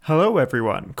Hello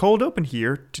everyone, Cold Open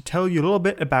here to tell you a little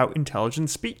bit about Intelligent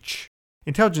Speech.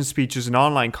 Intelligent Speech is an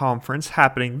online conference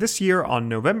happening this year on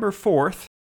November 4th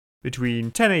between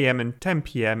 10 a.m. and 10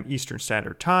 p.m. Eastern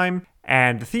Standard Time,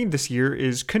 and the theme this year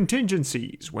is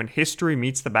Contingencies, when history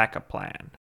meets the backup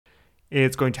plan.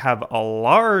 It's going to have a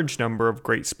large number of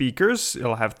great speakers.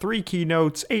 It'll have 3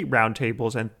 keynotes, 8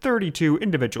 roundtables, and 32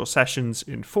 individual sessions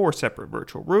in 4 separate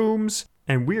virtual rooms,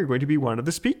 and we are going to be one of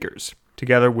the speakers,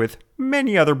 together with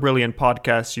many other brilliant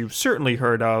podcasts you've certainly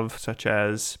heard of, such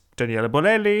as Daniele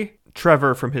Bolelli,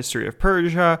 Trevor from History of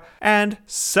Persia, and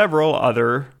several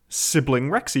other sibling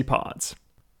Rexipods.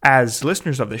 As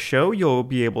listeners of the show, you'll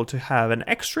be able to have an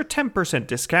extra 10%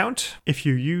 discount if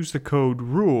you use the code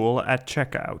RULE at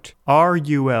checkout.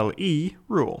 R-U-L-E,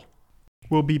 RULE.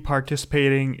 We'll be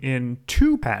participating in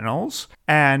 2 panels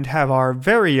and have our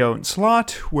very own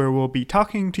slot where we'll be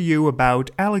talking to you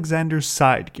about Alexander's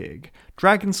side gig,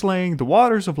 dragon slaying, the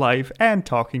waters of life, and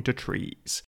talking to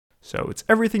trees. So it's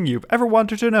everything you've ever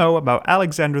wanted to know about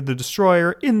Alexander the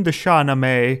Destroyer in the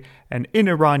Shahnameh and in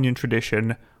Iranian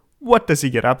tradition. What does he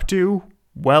get up to?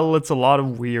 Well, it's a lot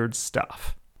of weird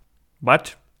stuff.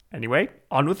 But anyway,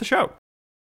 on with the show.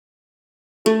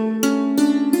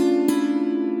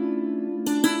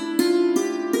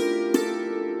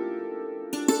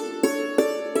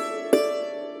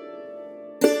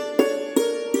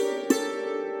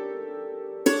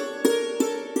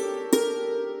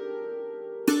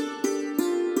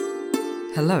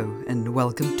 Hello, and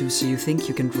welcome to So You Think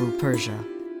You Can Rule Persia,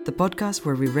 the podcast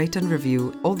where we rate and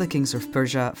review all the kings of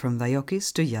Persia from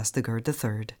Diocles to Yazdegerd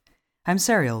III. I'm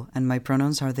Serial, and my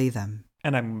pronouns are they, them.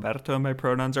 And I'm Umberto, and my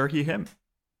pronouns are he, him.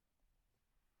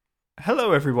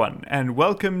 Hello everyone, and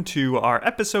welcome to our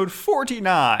episode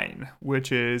 49,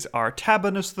 which is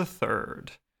Artabanus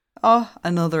III. Ah,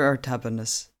 another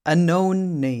Artabanus. A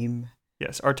known name.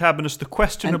 Yes, Artabanus the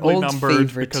questionably An old numbered,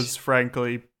 favorite. because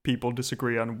frankly, people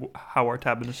disagree on how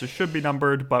Artabanuses should be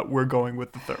numbered, but we're going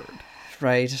with the third.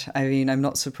 Right, I mean, I'm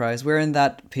not surprised. We're in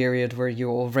that period where you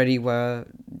already were,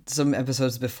 some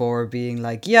episodes before, being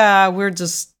like, yeah, we're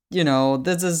just,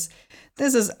 this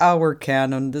is our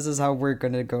canon, this is how we're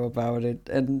gonna go about it,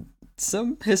 and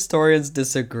some historians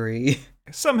disagree.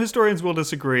 Some historians will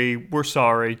disagree, we're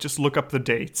sorry, just look up the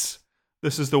dates.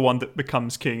 This is the one that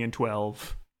becomes king in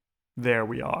 12. There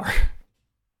we are.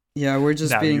 Yeah, we're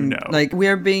just Now being, you know.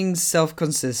 we're being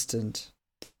self-consistent.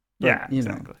 But, Yeah,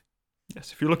 exactly.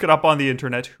 Yes, if you look it up on the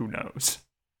internet, who knows?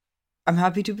 I'm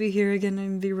happy to be here again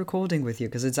and be recording with you,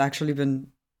 because it's actually been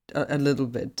a little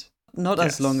bit. Not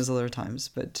as long as other times,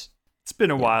 but... It's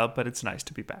been a while, but it's nice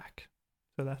to be back.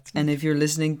 So that's And if you're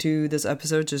listening to this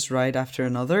episode just right after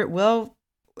another, well,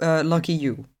 lucky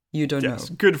you. You don't know.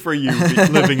 Good for you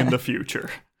living in the future.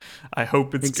 I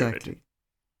hope it's Exactly. good.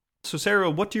 So, Sarah,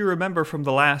 what do you remember from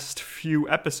the last few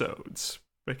episodes?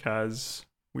 Because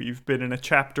we've been in a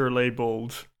chapter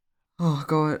labeled Oh,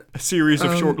 God. A Series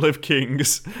of Short-Lived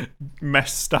Kings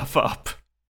Mess Stuff Up.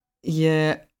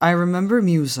 Yeah, I remember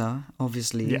Musa,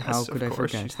 obviously. Yes, How could of I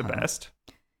course, forget she's the her? best.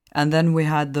 And then we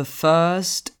had the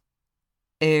first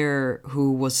heir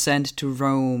who was sent to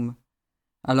Rome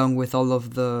along with all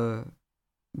of the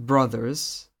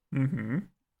brothers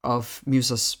of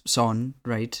Musa's son,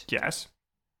 right? Yes.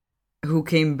 Who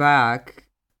came back.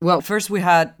 Well, first we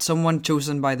had someone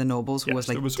chosen by the nobles who was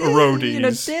like, it was Orodes, who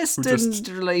distant just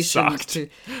relation sucked. to,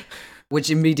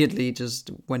 which immediately just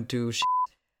went to shit.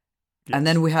 Yes. And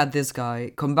then we had this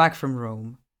guy come back from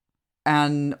Rome.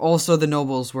 And also the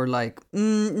nobles were like,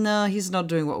 no, he's not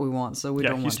doing what we want, so we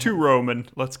don't want he's too him. Roman,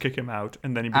 let's kick him out.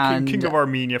 And then he became And- king of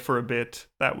Armenia for a bit.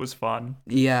 That was fun.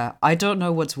 Yeah, I don't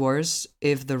know what's worse,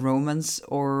 if the Romans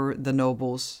or the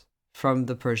nobles from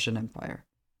the Persian Empire.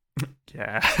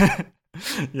 Yeah.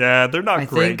 Yeah, they're not I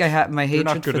great. think I had my They're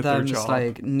not hatred good for at their them is job.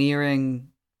 like nearing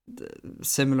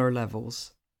similar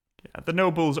levels. Yeah, the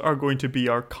nobles are going to be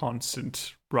our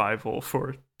constant rival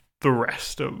for the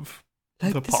rest of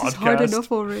Like, the this podcast. is hard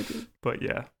enough already. But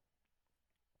yeah.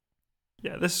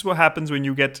 Yeah, this is what happens when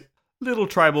you get little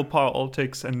tribal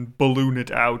politics and balloon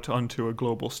it out onto a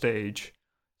global stage.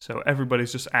 So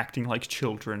everybody's just acting like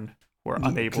children who are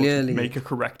unable clearly. to make a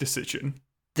correct decision.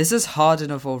 This is hard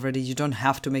enough already. You don't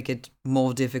have to make it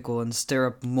more difficult and stir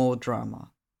up more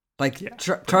drama. Like, Yeah,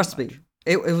 trust pretty me,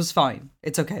 it was fine.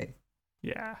 It's okay.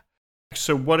 Yeah.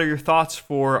 So what are your thoughts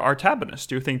for Artabanus?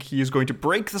 Do you think he is going to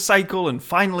break the cycle and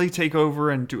finally take over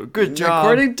and do a good job?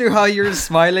 According to how you're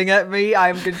smiling at me,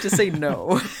 I'm going to say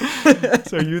no.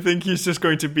 So you think he's just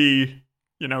going to be,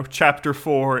 chapter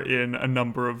 4 in a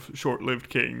number of short-lived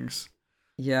kings?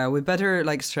 Yeah, we better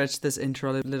stretch this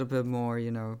intro a little bit more,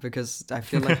 because I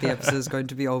feel like the episode is going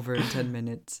to be over in 10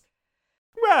 minutes.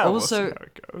 Well, Also, we'll see how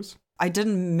it goes. I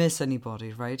didn't miss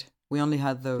anybody, right? We only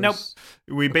had those. Nope.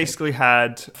 We basically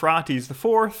had Phraates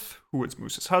IV, who was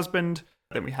Musa's husband.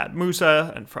 Then we had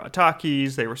Musa and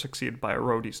Phraataces. They were succeeded by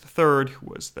Orodes III, who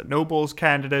was the nobles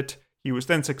candidate. He was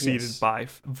then succeeded by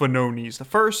Vonones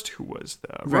I, who was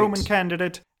the Roman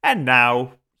candidate. And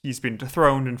now he's been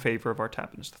dethroned in favor of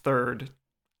Artabanus III.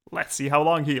 Let's see how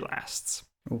long he lasts.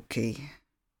 Okay.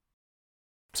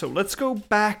 So let's go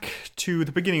back to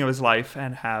the beginning of his life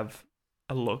and have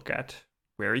a look at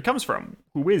where he comes from.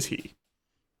 Who is he?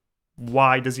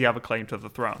 Why does he have a claim to the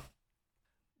throne?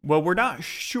 Well, we're not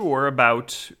sure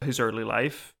about his early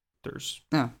life.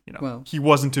 He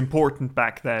wasn't important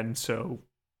back then, so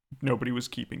nobody was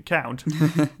keeping count.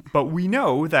 But we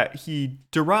know that he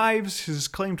derives his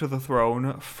claim to the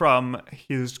throne from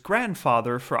his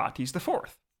grandfather, Phraates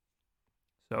IV.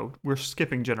 So we're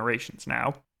skipping generations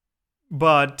now.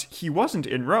 But he wasn't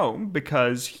in Rome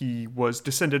because he was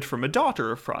descended from a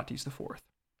daughter of Phraates IV.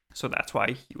 So that's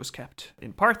why he was kept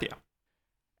in Parthia.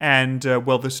 And,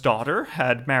 this daughter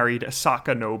had married a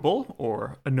Saka noble,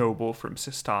 or a noble from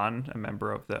Sistan, a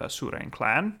member of the Surain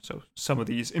clan. So some of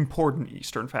these important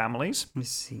Eastern families. I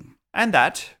see. And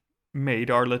that made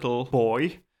our little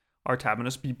boy,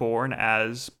 Artabanus, be born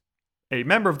as a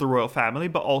member of the royal family,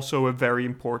 but also a very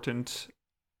important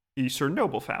Eastern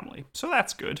noble family. So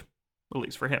that's good, at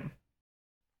least for him.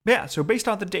 Yeah, so based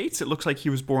on the dates, it looks like he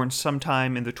was born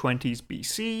sometime in the 20s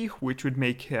BC, which would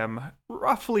make him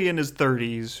roughly in his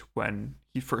 30s when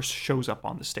he first shows up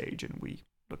on the stage and we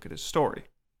look at his story.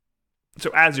 So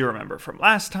as you remember from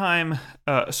last time,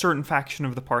 a certain faction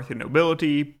of the Parthian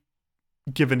nobility,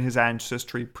 given his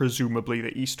ancestry, presumably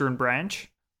the eastern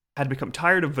branch, had become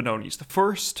tired of Vonones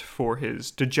I for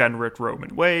his degenerate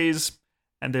Roman ways,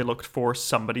 and they looked for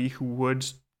somebody who would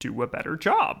do a better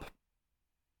job.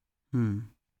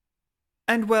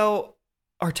 And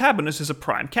Artabanus is a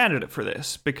prime candidate for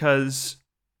this, because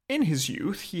in his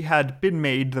youth he had been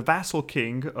made the vassal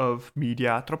king of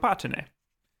Media Atropatene,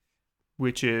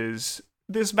 which is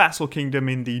this vassal kingdom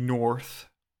in the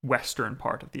northwestern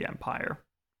part of the empire,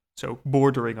 so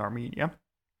bordering Armenia.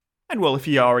 And if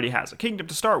he already has a kingdom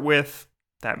to start with,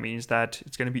 that means that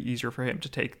it's going to be easier for him to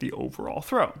take the overall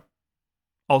throne.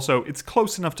 Also, it's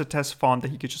close enough to Ctesiphon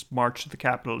that he could just march to the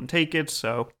capital and take it,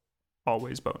 so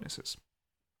always bonuses.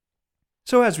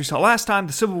 So as we saw last time,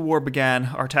 the civil war began.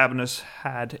 Artabanus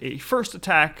had a first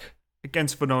attack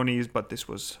against Vonones, but this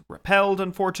was repelled,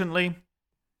 unfortunately.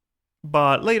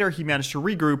 But later he managed to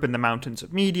regroup in the mountains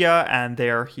of Media, and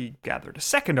there he gathered a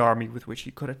second army with which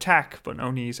he could attack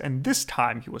Vonones, and this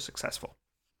time he was successful.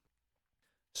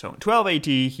 So in 12 AD,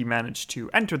 he managed to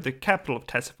enter the capital of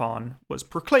Ctesiphon, was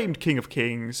proclaimed king of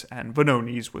kings, and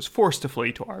Vonones was forced to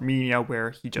flee to Armenia, where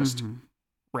he just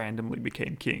randomly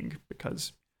became king,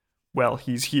 because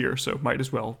he's here, so might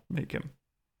as well make him.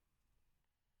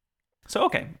 So,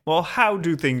 how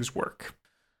do things work?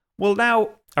 Well,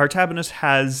 now Artabanus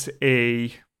has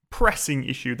a pressing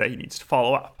issue that he needs to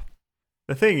follow up.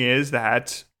 The thing is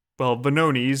that,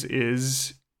 Vonones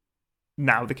is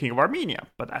now the king of Armenia,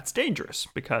 but that's dangerous,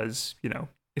 because,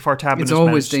 if Artabanus... It's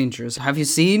always dangerous. Have you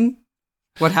seen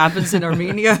what happens in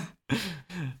Armenia?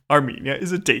 Armenia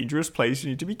is a dangerous place you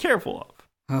need to be careful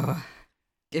of.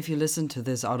 If you listen to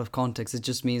this out of context, it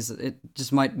just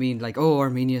might mean like, oh,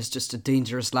 Armenia is just a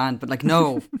dangerous land. But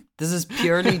no, this is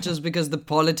purely just because the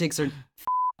politics are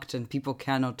fucked and people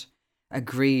cannot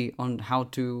agree on how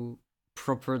to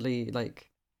properly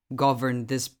govern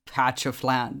this patch of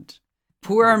land.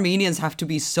 Poor Armenians have to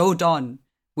be so done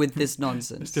with this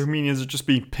nonsense. The Armenians are just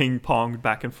being ping-ponged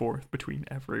back and forth between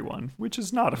everyone, which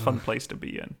is not a fun place to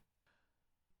be in.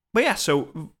 But yeah,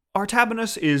 so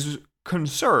Artabanus is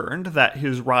concerned that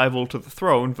his rival to the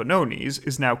throne, Vonones,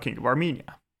 is now king of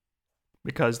Armenia.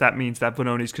 Because that means that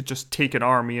Vonones could just take an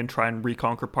army and try and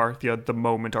reconquer Parthia the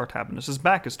moment Artabanus'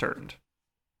 back is turned.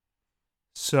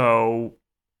 So,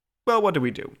 what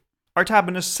do?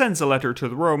 Artabanus sends a letter to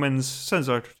the Romans, sends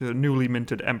a letter to the newly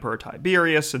minted Emperor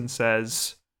Tiberius, and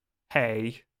says,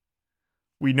 hey,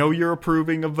 we know you're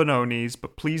approving of Vonones,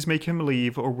 but please make him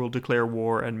leave or we'll declare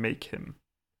war and make him.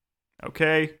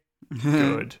 Okay?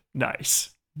 Good.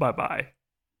 Nice. Bye-bye.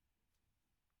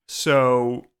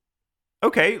 So,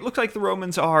 looks like the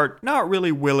Romans are not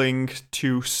really willing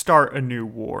to start a new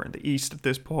war in the East at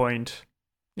this point.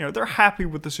 They're happy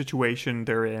with the situation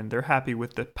they're in. They're happy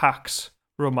with the Pax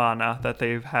Romana that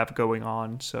they have going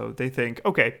on. So they think,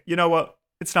 you know what?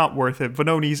 It's not worth it.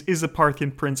 Vonones is a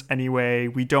Parthian prince anyway.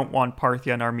 We don't want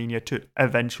Parthia and Armenia to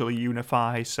eventually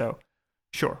unify, so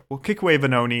sure, we'll kick away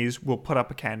Vonones, we'll put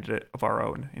up a candidate of our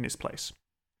own in his place.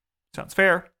 Sounds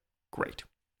fair? Great.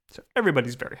 So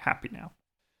everybody's very happy now.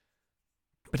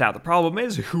 But now the problem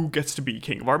is, who gets to be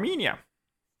king of Armenia?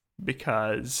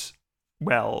 Because,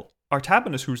 well,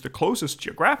 Artabanus, who's the closest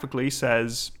geographically,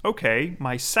 says, okay,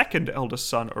 my second eldest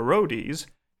son, Orodes,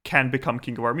 can become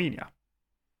king of Armenia.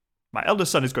 My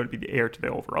eldest son is going to be the heir to the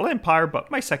overall empire,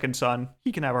 but my second son,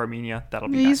 he can have Armenia. That'll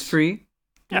be nice. He's free.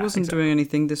 He Yeah, wasn't exactly. doing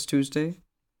anything this Tuesday.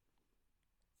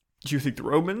 Do you think the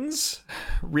Romans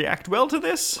react well to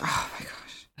this? Oh my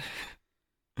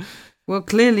gosh. Well,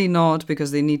 clearly not,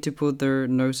 because they need to put their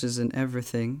noses in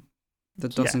everything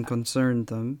that doesn't concern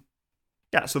them.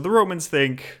 Yeah, so the Romans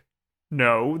think,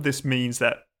 no, this means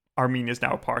that Armenia is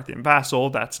now a Parthian vassal.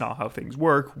 That's not how things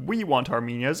work. We want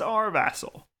Armenia as our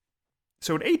vassal.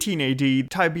 So in 18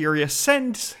 AD, Tiberius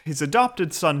sends his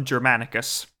adopted son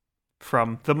Germanicus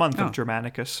from the month of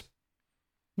Germanicus.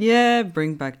 Yeah,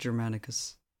 bring back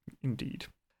Germanicus. Indeed.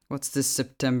 What's this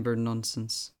September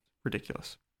nonsense?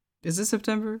 Ridiculous. Is it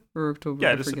September or October?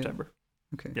 Yeah, it is September.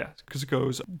 Okay. Yeah, because it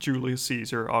goes Julius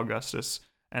Caesar, Augustus,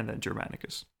 and then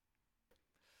Germanicus.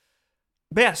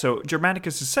 But yeah, so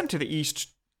Germanicus is sent to the east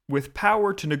with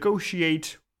power to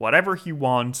negotiate whatever he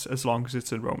wants as long as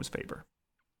it's in Rome's favor.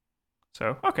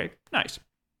 So, okay, nice.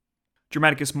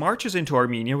 Germanicus marches into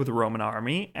Armenia with a Roman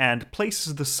army and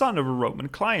places the son of a Roman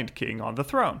client king on the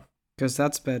throne. Because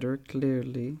that's better,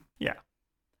 clearly. Yeah.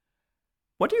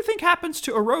 What do you think happens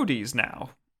to Orodes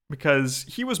now? Because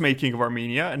he was made king of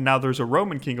Armenia, and now there's a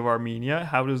Roman king of Armenia.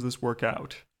 How does this work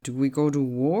out? Do we go to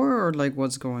war, or like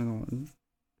what's going on?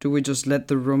 Do we just let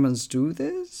the Romans do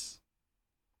this?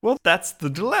 Well, that's the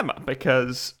dilemma,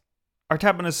 because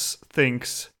Artabanus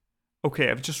thinks, okay,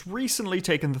 I've just recently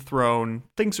taken the throne.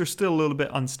 Things are still a little bit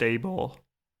unstable.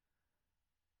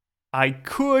 I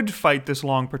could fight this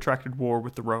long, protracted war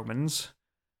with the Romans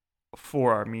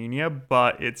for Armenia,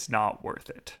 but it's not worth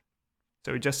it.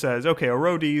 So he just says, okay,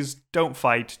 Orodes, don't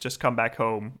fight. Just come back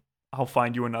home. I'll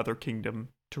find you another kingdom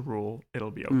to rule. It'll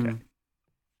be okay.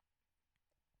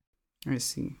 I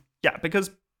see. Yeah, because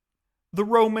the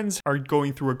Romans are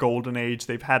going through a golden age.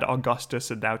 They've had Augustus,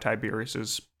 and now Tiberius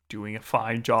is doing a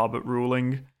fine job at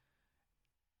ruling.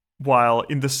 While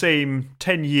in the same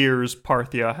 10 years,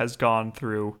 Parthia has gone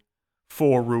through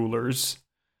 4 rulers.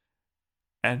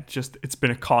 And just, it's been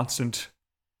a constant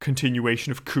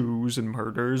continuation of coups and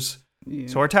murders. Yeah.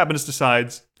 So Artabanus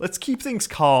decides, let's keep things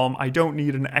calm. I don't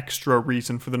need an extra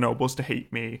reason for the nobles to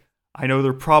hate me. I know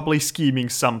they're probably scheming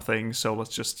something, so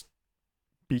let's just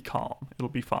be calm. It'll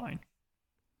be fine.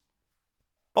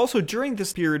 Also, during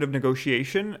this period of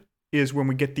negotiation is when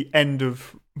we get the end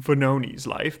of Vanoni's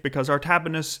life, because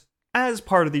Artabanus, as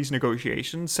part of these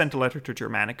negotiations, sent a letter to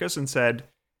Germanicus and said,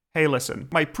 hey, listen,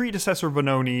 my predecessor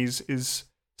Vanoni's is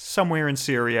somewhere in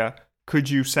Syria. Could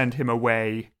you send him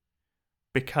away?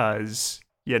 Because,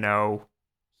 you know,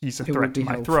 he's a threat to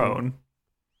my throne.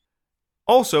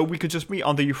 Also, we could just meet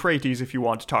on the Euphrates if you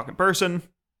want to talk in person.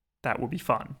 That would be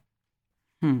fun.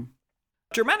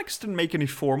 Germanicus didn't make any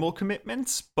formal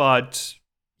commitments, but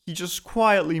he just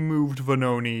quietly moved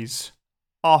Vanoni's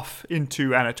off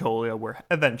into Anatolia, where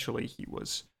eventually he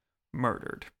was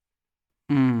murdered.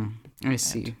 I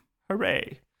see. And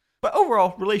hooray. But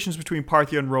overall, relations between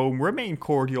Parthia and Rome remain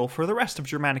cordial for the rest of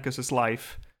Germanicus'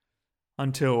 life,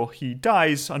 until he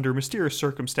dies under mysterious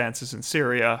circumstances in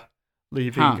Syria,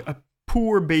 leaving a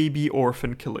poor baby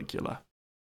orphan Caligula.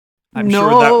 I'm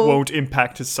sure that won't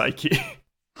impact his psyche.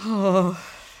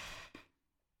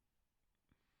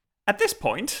 At this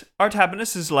point,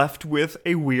 Artabanus is left with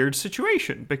a weird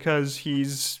situation, because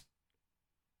he's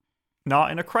not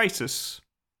in a crisis.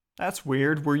 That's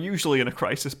weird. We're usually in a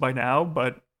crisis by now,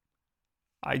 but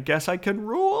I guess I can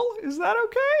rule? Is that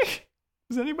okay?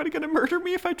 Is anybody going to murder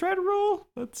me if I try to rule?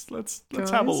 Let's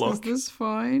have a look. Is this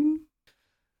fine?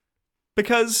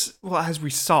 Because, well, as we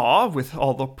saw with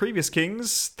all the previous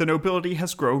kings, the nobility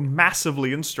has grown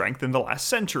massively in strength in the last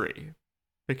century.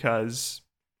 Because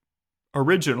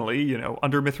originally, you know,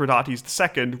 under Mithridates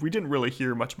II, we didn't really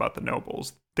hear much about the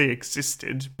nobles. They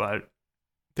existed, but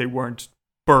they weren't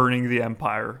burning the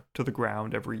empire to the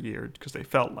ground every year because they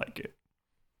felt like it.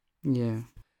 Yeah.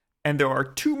 And there are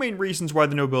 2 main reasons why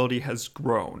the nobility has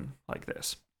grown like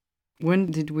this. When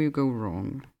did we go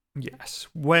wrong? Yes,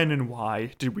 when and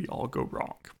why did we all go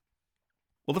wrong?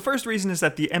 Well, the first reason is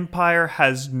that the empire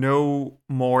has no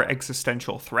more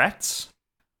existential threats.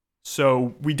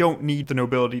 So we don't need the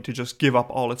nobility to just give up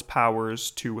all its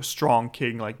powers to a strong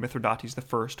king like Mithridates I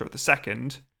or the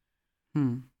Second.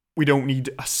 We don't need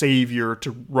a savior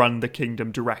to run the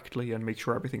kingdom directly and make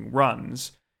sure everything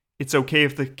runs. It's okay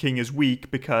if the king is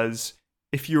weak, because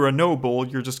if you're a noble,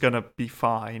 you're just going to be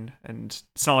fine. And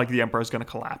it's not like the emperor is going to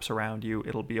collapse around you.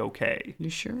 It'll be okay. You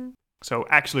sure? So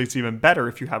actually, it's even better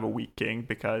if you have a weak king,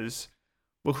 because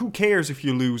Well, who cares if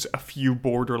you lose a few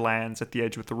borderlands at the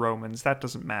edge with the Romans? That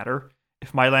doesn't matter.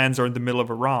 If my lands are in the middle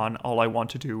of Iran, all I want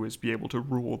to do is be able to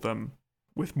rule them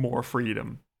with more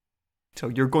freedom. So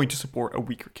you're going to support a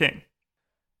weaker king.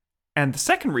 And the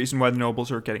second reason why the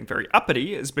nobles are getting very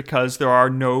uppity is because there are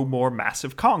no more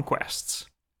massive conquests.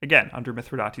 Again, under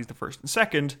Mithridates I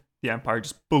and II, the empire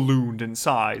just ballooned in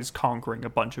size, conquering a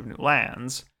bunch of new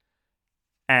lands.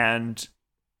 And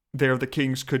there the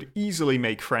kings could easily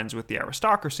make friends with the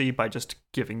aristocracy by just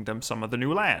giving them some of the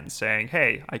new lands, saying,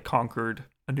 hey, I conquered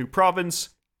a new province,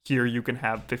 here you can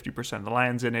have 50% of the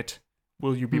lands in it.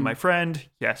 Will you be my friend?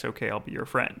 Yes, okay, I'll be your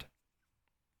friend.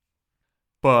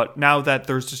 But now that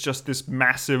there's just this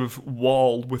massive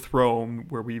wall with Rome,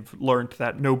 where we've learned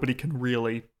that nobody can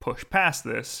really push past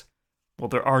this, well,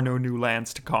 there are no new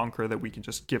lands to conquer that we can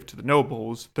just give to the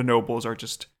nobles. The nobles are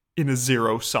just in a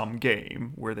zero-sum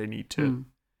game, where they need to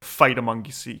fight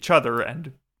amongst each other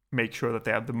and make sure that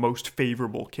they have the most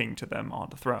favorable king to them on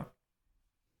the throne.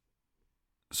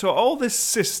 So all this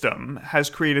system has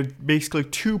created basically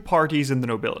two parties in the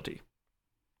nobility.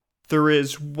 There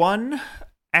is one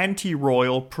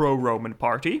anti-royal pro-Roman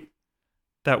party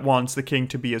that wants the king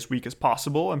to be as weak as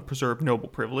possible and preserve noble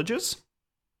privileges.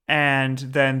 And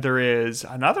then there is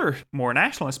another more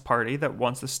nationalist party that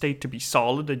wants the state to be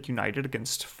solid and united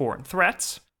against foreign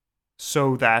threats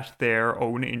so that their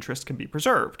own interest can be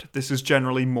preserved. This is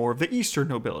generally more of the Eastern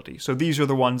nobility. So these are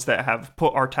the ones that have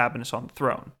put Artabanus on the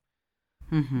throne.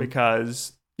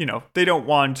 Because, they don't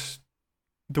want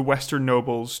the Western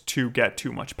nobles to get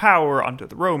too much power under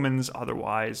the Romans.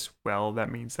 Otherwise, well,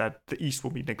 that means that the East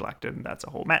will be neglected, and that's a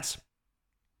whole mess.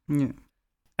 Yeah.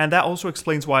 And that also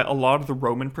explains why a lot of the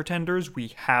Roman pretenders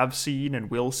we have seen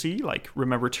and will see, like,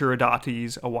 remember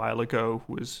Tiridates a while ago,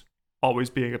 who was always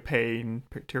being a pain,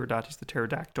 Tiridates the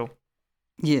pterodactyl.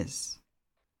 Yes.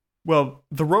 Well,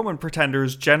 the Roman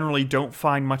pretenders generally don't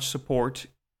find much support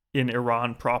in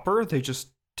Iran proper. They just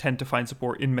tend to find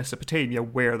support in Mesopotamia,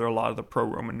 where a lot of the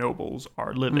pro-Roman nobles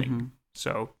are living.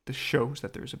 So this shows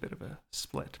that there's a bit of a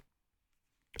split.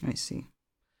 I see.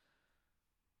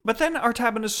 But then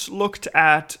Artabanus looked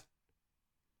at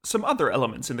some other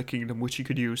elements in the kingdom which he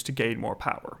could use to gain more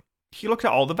power. He looked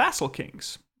at all the vassal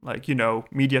kings, like,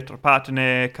 Media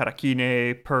Tropatene,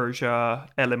 Karakine, Persia,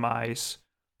 Elymais,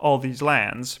 all these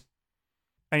lands.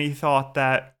 And he thought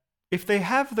that if they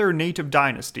have their native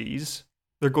dynasties,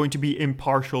 they're going to be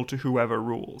impartial to whoever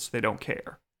rules. They don't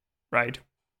care, right?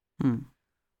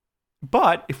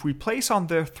 But if we place on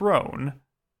their throne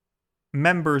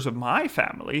members of my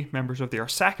family, members of the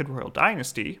Arsacid royal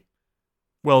dynasty,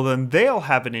 well, then they'll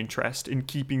have an interest in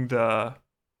keeping the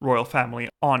royal family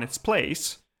on its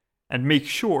place and make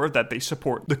sure that they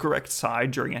support the correct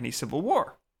side during any civil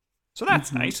war. So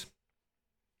that's nice.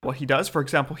 What he does, for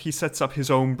example, he sets up his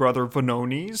own brother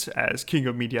Vonones as king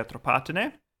of Media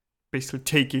Tropatene, basically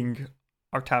taking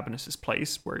Artabanus'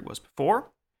 place where he was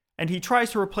before. And he tries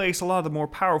to replace a lot of the more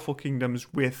powerful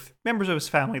kingdoms with members of his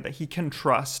family that he can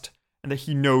trust and that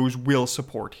he knows will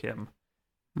support him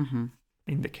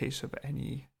in the case of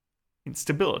any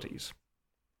instabilities.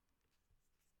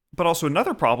 But also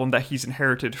another problem that he's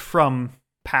inherited from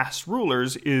past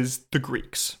rulers is the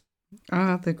Greeks.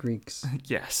 The Greeks.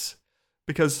 Yes.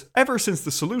 Because ever since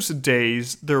the Seleucid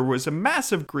days, there was a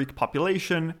massive Greek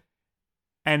population,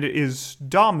 and it is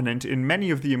dominant in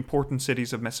many of the important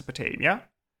cities of Mesopotamia,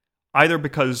 either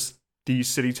because these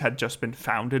cities had just been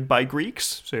founded by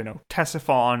Greeks. So,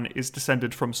 Ctesiphon is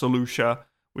descended from Seleucia,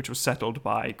 which was settled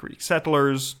by Greek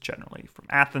settlers, generally from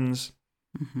Athens.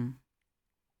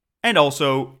 And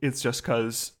also, it's just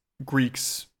because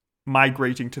Greeks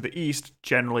migrating to the east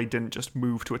generally didn't just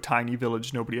move to a tiny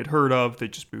village nobody had heard of. They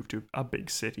just moved to a big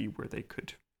city where they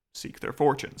could seek their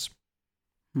fortunes.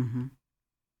 And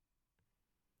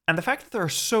the fact that there are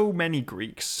so many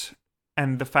Greeks,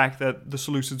 and the fact that the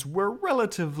Seleucids were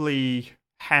relatively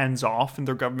hands-off in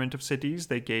their government of cities,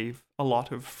 they gave a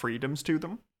lot of freedoms to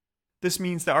them. This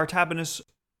means that Artabanus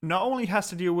not only has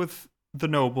to deal with the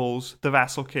nobles, the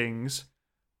vassal kings,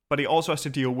 but he also has to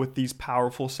deal with these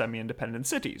powerful semi-independent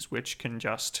cities, which can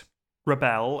just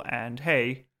rebel, and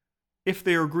hey, if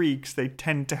they are Greeks, they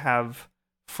tend to have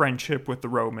friendship with the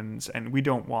Romans, and we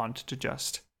don't want to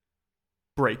just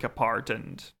break apart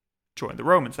and join the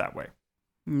Romans that way.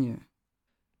 Yeah.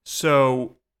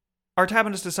 So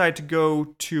Artabanus decided to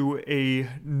go to a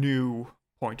new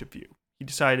point of view. He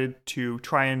decided to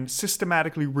try and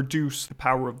systematically reduce the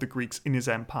power of the Greeks in his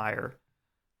empire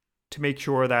to make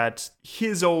sure that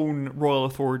his own royal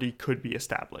authority could be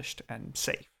established and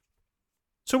safe.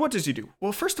 So what does he do?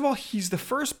 Well, first of all, he's the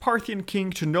first Parthian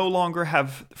king to no longer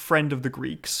have friend of the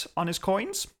Greeks on his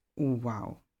coins.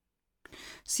 Wow.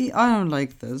 See, I don't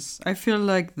like this. I feel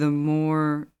like the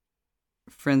more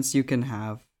friends you can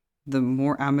have, the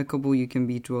more amicable you can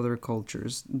be to other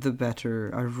cultures, the better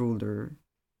a ruler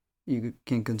you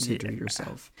can consider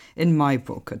yourself. In my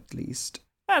book, at least.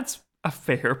 That's a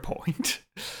fair point.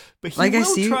 But he Like, I will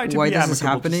see try to why be this is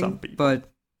amicable to some happening, people.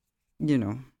 but, you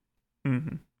know,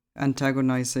 Mm-hmm.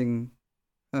 antagonizing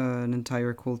an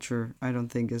entire culture, I don't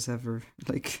think is ever,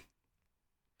 like,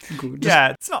 good. Yeah,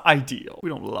 it's not ideal. We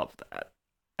don't love that.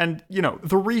 And, you know,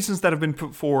 the reasons that have been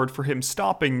put forward for him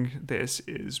stopping this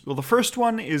is, well, the first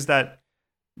one is that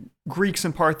Greeks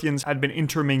and Parthians had been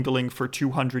intermingling for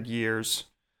 200 years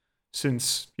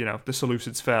since, you know, the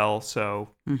Seleucids fell, so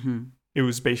it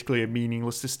was basically a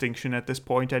meaningless distinction at this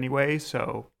point anyway,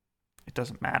 so it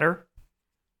doesn't matter.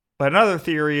 But another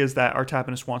theory is that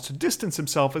Artabanus wants to distance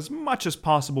himself as much as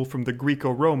possible from the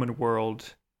Greco-Roman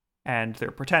world and their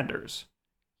pretenders.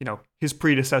 You know, his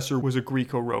predecessor was a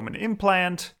Greco-Roman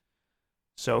implant,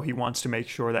 so he wants to make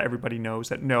sure that everybody knows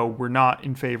that no, we're not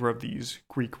in favor of these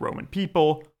Greek-Roman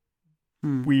people.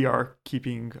 We are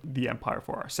keeping the empire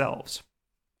for ourselves.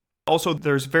 Also,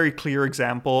 there's a very clear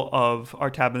example of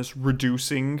Artabanus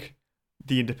reducing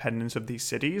the independence of these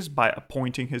cities by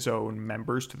appointing his own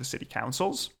members to the city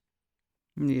councils.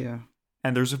 Yeah.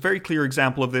 And there's a very clear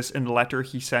example of this in a letter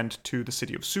he sent to the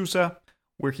city of Susa,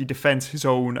 where he defends his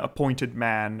own appointed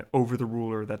man over the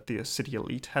ruler that the city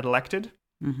elite had elected.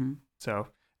 So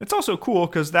it's also cool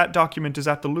because that document is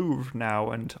at the Louvre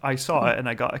now, and I saw it and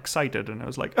I got excited and I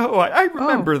was like, oh, I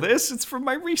remember this. It's from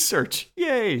my research.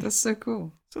 Yay. That's so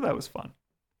cool. So that was fun.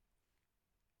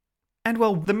 And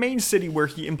well, the main city where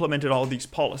he implemented all these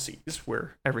policies,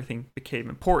 where everything became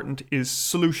important, is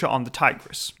Seleucia on the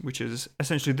Tigris, which is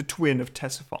essentially the twin of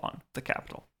Ctesiphon, the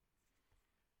capital.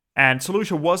 And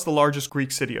Seleucia was the largest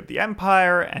Greek city of the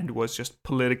empire and was just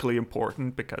politically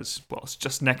important because, well, it's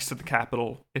just next to the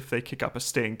capital. If they kick up a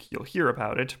stink, you'll hear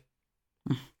about it.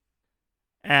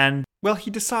 And, well,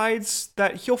 he decides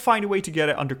that he'll find a way to get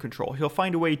it under control. He'll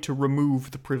find a way to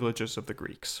remove the privileges of the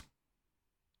Greeks.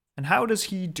 And how does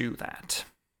he do that?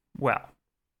 Well,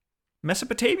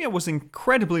 Mesopotamia was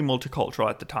incredibly multicultural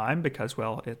at the time because,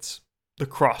 well, it's the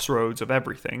crossroads of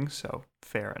everything, so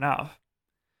fair enough.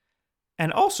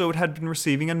 And also, it had been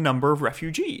receiving a number of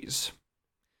refugees.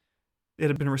 It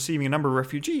had been receiving a number of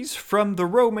refugees from the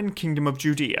Roman Kingdom of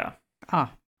Judea,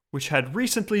 which had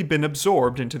recently been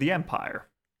absorbed into the empire.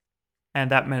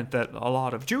 And that meant that a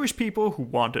lot of Jewish people who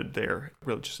wanted their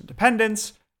religious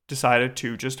independence decided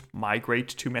to just migrate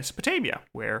to Mesopotamia,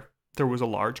 where there was a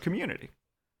large community.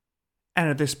 And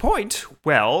at this point,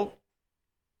 well,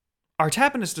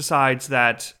 Artabanus decides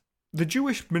that the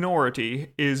Jewish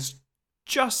minority is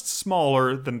just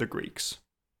smaller than the Greeks.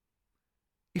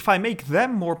 If I make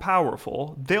them more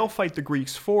powerful, they'll fight the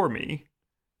Greeks for me,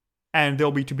 and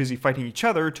they'll be too busy fighting each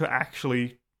other to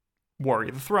actually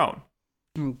worry the throne.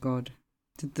 Oh god.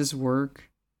 Did this work?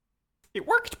 It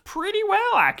worked pretty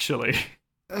well, actually.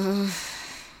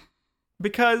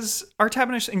 Because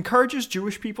Artabanus encourages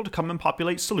Jewish people to come and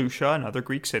populate Seleucia and other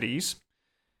Greek cities,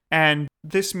 and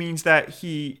this means that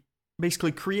he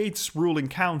basically creates ruling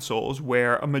councils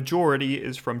where a majority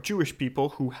is from Jewish people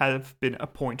who have been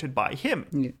appointed by him.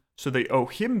 Yeah. So they owe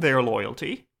him their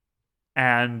loyalty.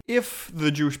 And if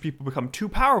the Jewish people become too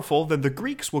powerful, then the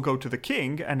Greeks will go to the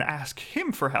king and ask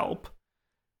him for help.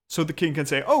 So the king can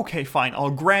say, okay, fine, I'll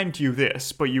grant you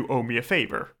this, but you owe me a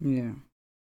favor. Yeah.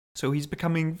 So he's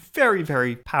becoming very,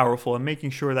 very powerful and making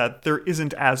sure that there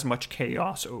isn't as much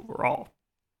chaos overall.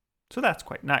 So that's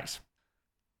quite nice.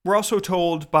 We're also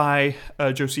told by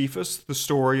Josephus the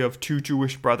story of two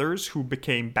Jewish brothers who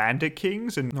became bandit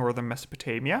kings in northern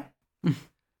Mesopotamia.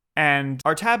 And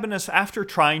Artabanus, after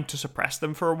trying to suppress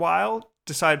them for a while,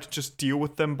 decided to just deal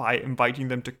with them by inviting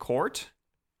them to court.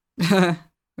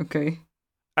 Okay.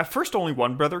 At first, only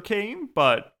one brother came,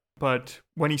 but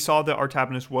when he saw that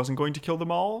Artabanus wasn't going to kill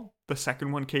them all, the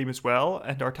second one came as well,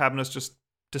 and Artabanus just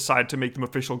decided to make them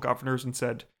official governors and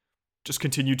said, just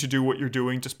continue to do what you're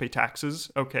doing, just pay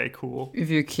taxes. Okay, cool. If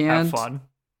you can't have fun.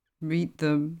 Meet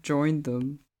them, join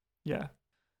them. Yeah.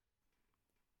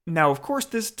 Now, of course,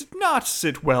 this did not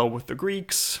sit well with the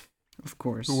Greeks. Of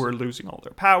course. Who were losing all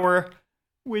their power,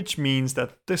 which means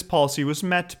that this policy was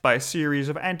met by a series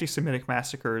of anti-Semitic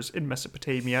massacres in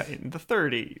Mesopotamia in the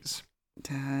 30s.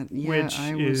 I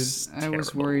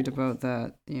was worried about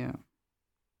that, yeah.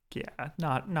 Yeah,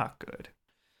 not good.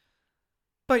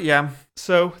 But yeah,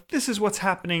 so this is what's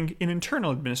happening in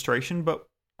internal administration, but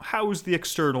how's the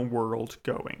external world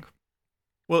going?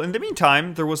 Well, in the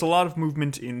meantime, there was a lot of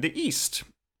movement in the east.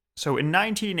 So in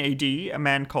 19 AD, a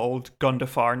man called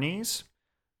Gondopharnes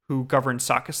who governed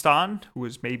Sakistan, who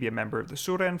was maybe a member of the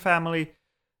Suren family,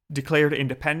 declared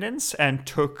independence and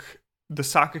took the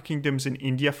Saka kingdoms in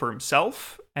India for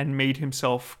himself and made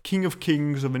himself king of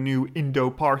kings of a new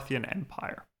Indo-Parthian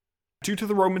empire. Due to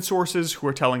the Roman sources who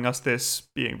are telling us this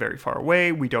being very far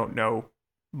away, we don't know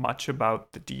much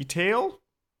about the detail,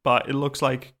 but it looks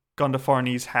like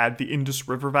Gondophares had the Indus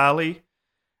River Valley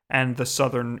and the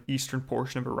southern eastern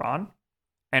portion of Iran.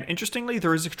 And interestingly,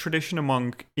 there is a tradition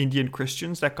among Indian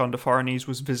Christians that Gondophares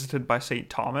was visited by St.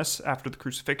 Thomas after the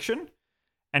crucifixion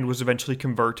and was eventually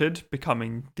converted,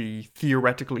 becoming the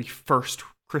theoretically first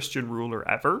Christian ruler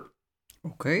ever.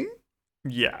 Okay.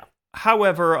 Yeah.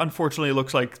 However, unfortunately, it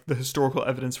looks like the historical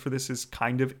evidence for this is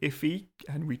kind of iffy,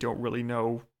 and we don't really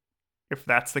know if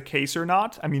that's the case or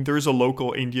not. I mean, there is a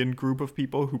local Indian group of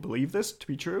people who believe this to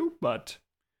be true, but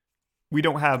we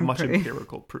don't have much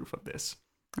empirical proof of this.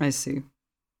 I see.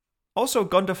 Also,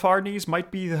 Gondophares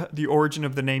might be the origin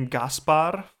of the name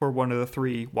Gaspar for one of the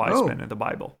three wise men in the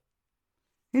Bible.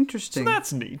 Interesting. So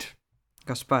that's neat.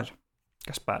 Gaspar,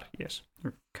 yes.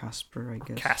 or Casper, I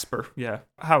guess. Casper, yeah.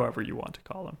 However you want to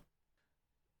call him.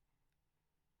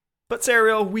 But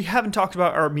Serial, we haven't talked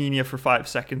about Armenia for 5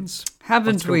 seconds.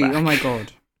 Haven't we? Oh my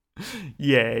god.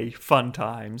 Yay, fun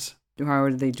times. How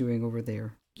are they doing over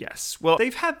there? Yes, well,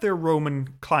 they've had their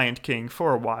Roman client king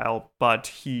for a while, but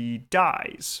he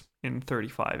dies in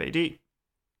 35 AD.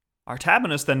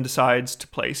 Artabanus then decides to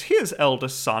place his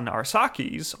eldest son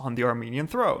Arsaces on the Armenian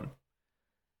throne,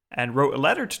 and wrote a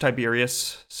letter to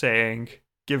Tiberius saying,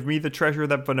 "Give me the treasure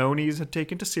that Vonones had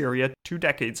taken to Syria 2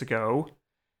 decades ago.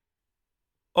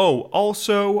 Oh,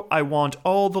 also, I want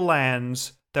all the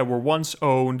lands that were once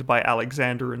owned by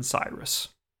Alexander and Cyrus.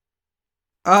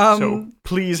 So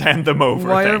please hand them over.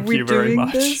 Why Thank are we you very doing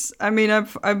much." this? I mean,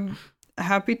 I'm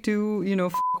happy to,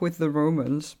 f with the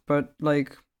Romans, but,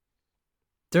 like,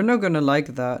 they're not gonna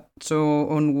like that. So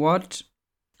on what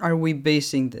are we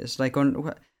basing this? Like,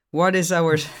 on what is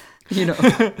our,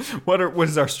 what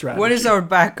is our strategy? what is our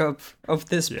backup of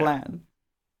this plan?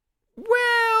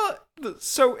 Well,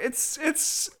 so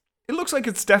it looks like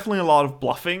it's definitely a lot of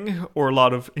bluffing or a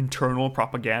lot of internal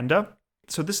propaganda.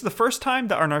 So this is the first time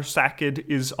that Arsacid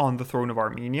is on the throne of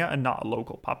Armenia and not a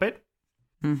local puppet.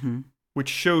 Mm-hmm. Which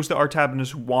shows that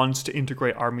Artabanus wants to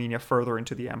integrate Armenia further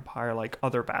into the empire like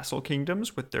other vassal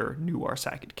kingdoms with their new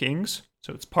Arsacid kings.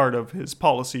 So it's part of his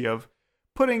policy of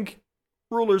putting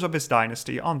rulers of his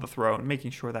dynasty on the throne,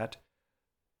 making sure that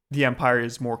the empire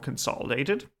is more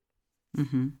consolidated.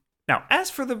 Mm-hmm. Now, as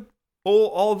for the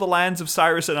all the lands of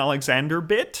Cyrus and Alexander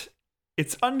bit,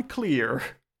 it's unclear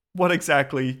what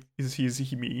exactly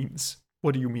he means.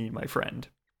 What do you mean, my friend?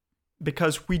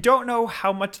 Because we don't know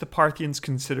how much the Parthians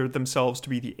considered themselves to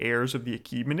be the heirs of the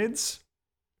Achaemenids,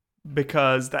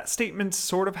 because that statement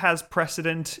sort of has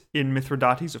precedent in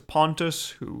Mithridates of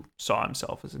Pontus, who saw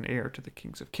himself as an heir to the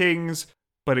kings of kings,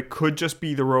 but it could just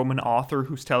be the Roman author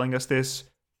who's telling us this,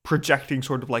 projecting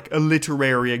sort of like a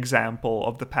literary example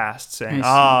of the past, saying,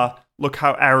 look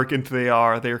how arrogant they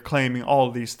are, they're claiming all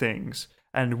of these things,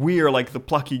 and we're like the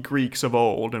plucky Greeks of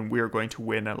old, and we're going to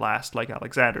win at last like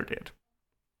Alexander did.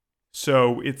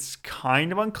 So it's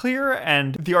kind of unclear,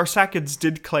 and the Arsacids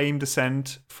did claim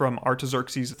descent from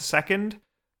Artaxerxes II,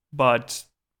 but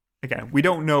again, we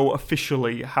don't know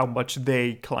officially how much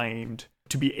they claimed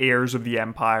to be heirs of the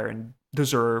empire and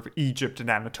deserve Egypt and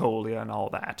Anatolia and all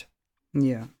that.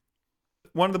 Yeah.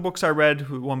 One of the books I read,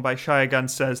 one by Shayagan,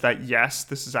 says that yes,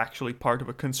 this is actually part of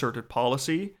a concerted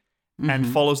policy, and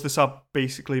follows this up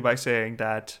basically by saying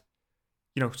that,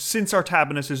 since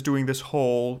Artabanus is doing this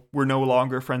whole "we're no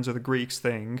longer friends of the Greeks"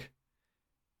 thing,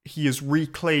 he is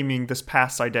reclaiming this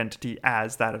past identity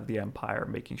as that of the empire,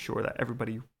 making sure that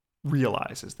everybody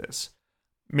realizes this.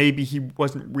 Maybe he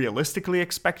wasn't realistically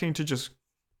expecting to just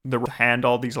hand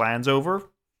all these lands over,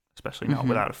 especially not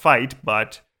without a fight,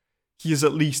 but he is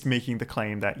at least making the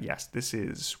claim that, yes, this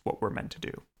is what we're meant to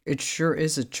do. It sure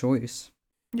is a choice.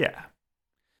 Yeah.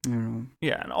 I don't know.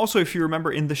 Yeah, and also if you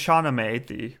remember in the Shahnameh,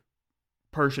 the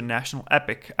Persian national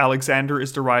epic, Alexander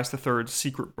is Darius III's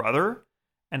secret brother,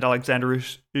 and Alexander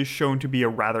is shown to be a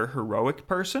rather heroic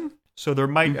person. So there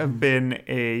might have been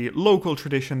a local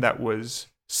tradition that was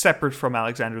separate from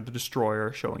Alexander the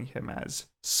Destroyer, showing him as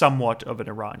somewhat of an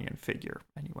Iranian figure,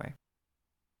 anyway.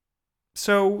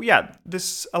 So yeah,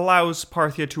 this allows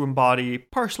Parthia to embody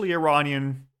partially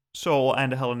Iranian soul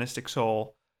and a Hellenistic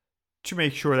soul to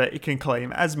make sure that it can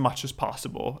claim as much as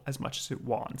possible, as much as it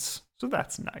wants. So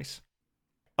that's nice.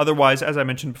 Otherwise, as I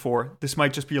mentioned before, this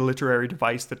might just be a literary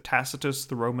device that Tacitus,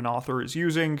 the Roman author, is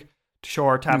using to show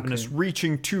Artabanus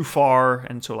reaching too far,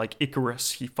 and so like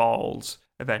Icarus, he falls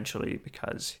eventually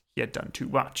because he had done too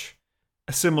much.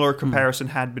 A similar comparison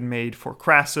had been made for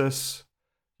Crassus,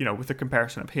 with the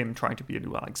comparison of him trying to be a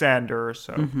new Alexander,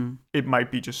 so it might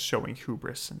be just showing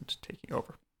hubris and taking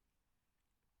over.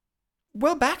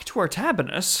 Well, back to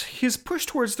Artabanus, his push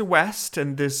towards the west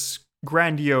and this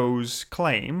grandiose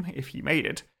claim, if he made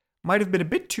it, might have been a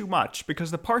bit too much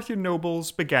because the Parthian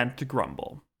nobles began to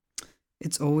grumble.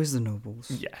 It's always the nobles.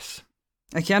 Yes.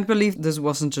 I can't believe this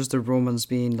wasn't just the Romans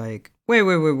being like,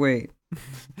 wait.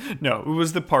 No, it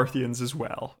was the Parthians as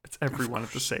well. It's everyone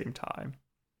at the same time.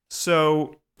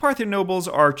 So, Parthian nobles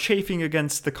are chafing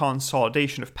against the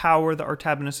consolidation of power that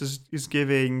Artabanus is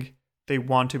giving. They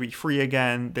want to be free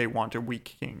again. They want a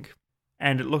weak king.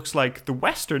 And it looks like the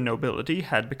Western nobility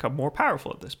had become more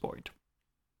powerful at this point.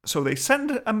 So they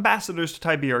send ambassadors to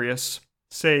Tiberius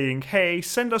saying, hey,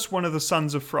 send us one of the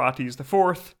sons of Phraates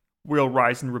IV. We'll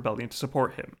rise in rebellion to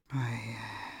support him.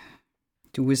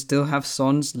 Do we still have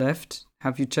sons left?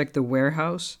 Have you checked the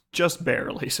warehouse? Just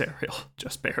barely, Serial.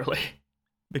 Just barely.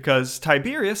 Because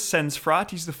Tiberius sends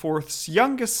Phraates IV's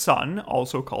youngest son,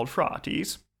 also called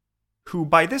Phraates, who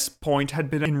by this point had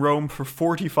been in Rome for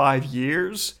 45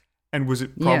 years and was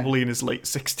probably in his late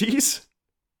 60s.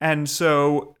 And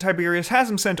so Tiberius has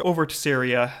him sent over to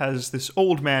Syria, has this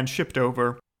old man shipped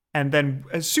over, and then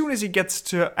as soon as he gets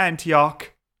to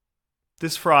Antioch,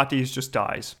 this Phraates just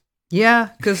dies. Yeah,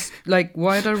 because,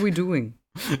 what are we doing?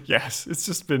 Yes, it's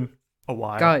just been a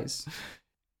while.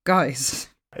 Guys.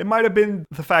 It might have been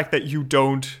the fact that you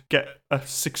don't get a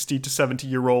 60 to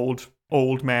 70-year-old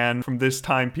old man from this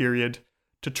time period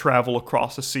to travel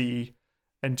across a sea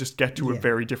and just get to a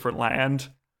very different land.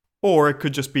 Or it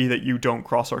could just be that you don't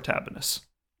cross Artabanus,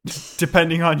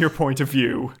 depending on your point of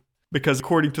view. Because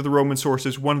according to the Roman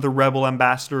sources, one of the rebel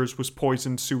ambassadors was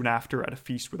poisoned soon after at a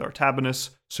feast with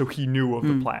Artabanus, so he knew of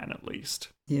the plan at least.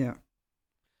 Yeah.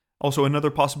 Also, another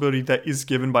possibility that is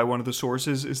given by one of the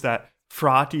sources is that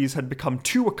Phraates had become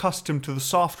too accustomed to the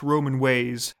soft Roman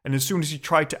ways, and as soon as he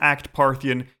tried to act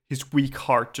Parthian, his weak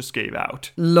heart just gave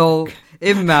out. Lol,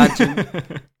 imagine.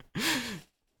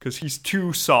 Because he's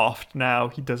too soft now,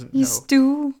 he doesn't know. He's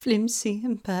too flimsy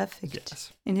and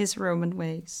perfect in his Roman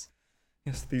ways.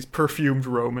 Yes, these perfumed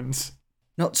Romans.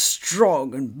 Not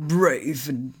strong and brave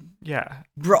and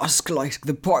brusque like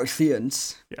the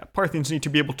Parthians. Yeah, Parthians need to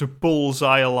be able to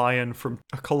bullseye a lion from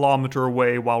a kilometer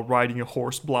away while riding a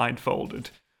horse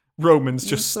blindfolded. Romans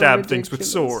just stab things with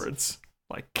swords,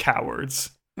 like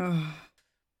cowards.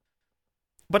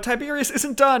 But Tiberius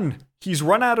isn't done. He's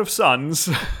run out of sons.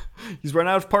 He's run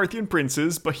out of Parthian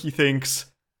princes, but he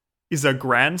thinks, is a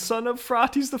grandson of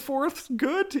Phraates IV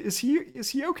good? Is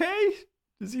he okay?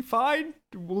 Is he fine?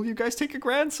 Will you guys take a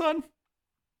grandson?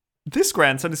 This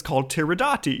grandson is called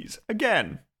Tiridates.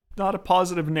 Again, not a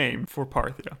positive name for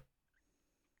Parthia.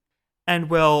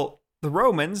 And well, the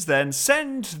Romans then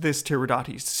send this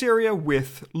Tiridates to Syria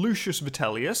with Lucius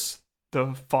Vitellius,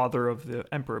 the father of the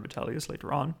Emperor Vitellius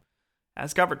later on,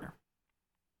 as governor.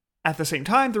 At the same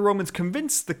time, the Romans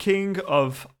convinced the king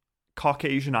of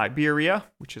Caucasian Iberia,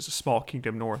 which is a small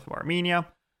kingdom north of Armenia,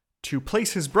 to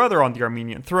place his brother on the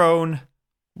Armenian throne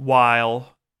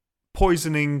while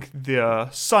poisoning the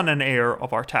son and heir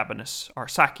of Artabanus,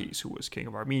 Arsaces, who was king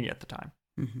of Armenia at the time.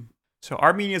 Mm-hmm. So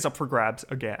Armenia's up for grabs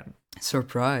again.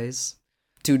 Surprise.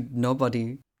 To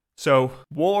nobody. So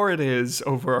war it is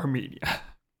over Armenia.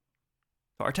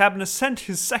 So Artabanus sent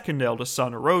his second eldest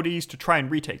son, Orodes, to try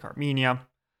and retake Armenia,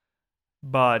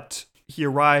 but he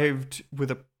arrived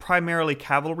with a primarily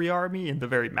cavalry army in the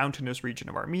very mountainous region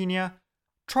of Armenia,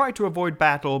 tried to avoid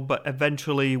battle, but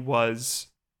eventually was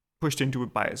pushed into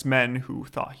it by his men who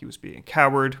thought he was being a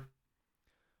coward.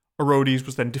 Orodes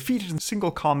was then defeated in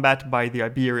single combat by the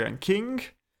Iberian king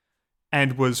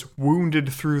and was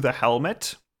wounded through the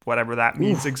helmet, whatever that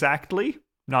means exactly.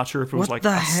 Not sure if it was like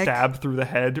a stab through the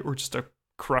head or just a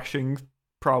crushing.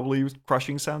 Probably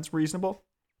crushing sounds reasonable.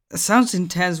 It sounds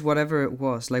intense, whatever it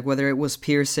was. Like whether it was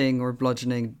piercing or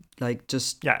bludgeoning, like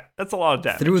just... Yeah, that's a lot of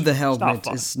damage. Through the helmet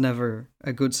is never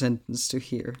a good sentence to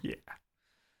hear. Yeah.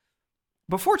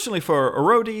 But fortunately for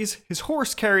Orodes, his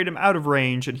horse carried him out of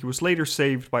range and he was later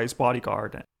saved by his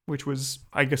bodyguard, which was,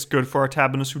 I guess, good for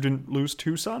Artabanus, who didn't lose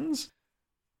two sons.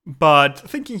 But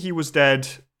thinking he was dead,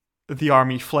 the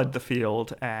army fled the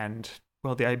field and,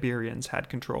 well, the Iberians had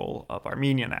control of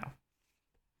Armenia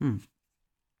now.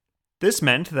 This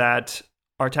meant that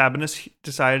Artabanus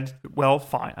decided, well,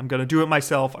 fine, I'm going to do it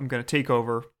myself, I'm going to take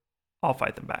over, I'll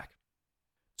fight them back.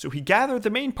 So he gathered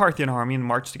the main Parthian army and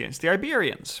marched against the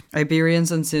Iberians.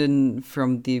 Iberians and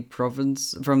from the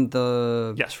province, from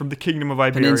the... Yes, from the kingdom of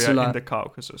Iberia in the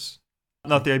Caucasus.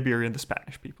 Not the Iberian, the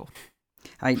Spanish people.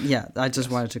 I just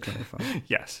wanted to clarify.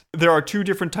 Yes. There are 2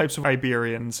 different types of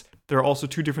Iberians. There are also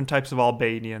 2 different types of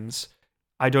Albanians.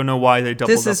 I don't know why they doubled up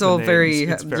the names. This is all very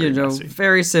messy.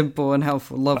 very simple and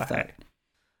helpful. Love that. Hey.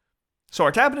 So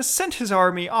Artabanus sent his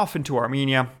army off into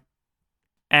Armenia,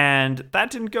 and that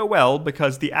didn't go well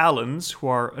because the Alans, who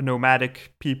are a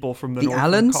nomadic people from the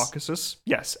northern Caucasus.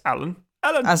 Yes, Alan.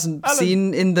 As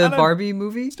seen in the Barbie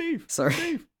movie? Steve. Sorry.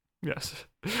 Steve. Yes.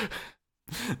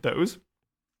 Those.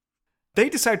 They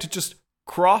decided to just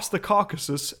cross the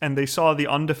Caucasus, and they saw the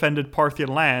undefended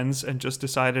Parthian lands and just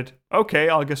decided, okay,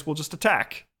 I guess we'll just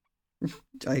attack.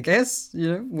 I guess,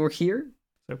 we're here.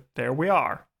 So there we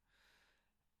are.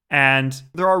 And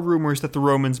there are rumors that the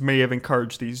Romans may have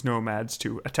encouraged these nomads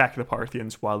to attack the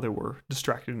Parthians while they were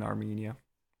distracted in Armenia.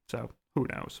 So, who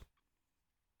knows?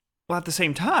 Well, at the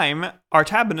same time,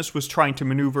 Artabanus was trying to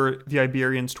maneuver the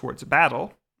Iberians towards a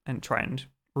battle and try and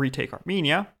retake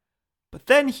Armenia. But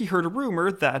then he heard a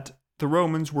rumor that the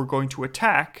Romans were going to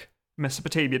attack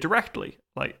Mesopotamia directly,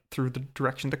 like through the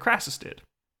direction that Crassus did.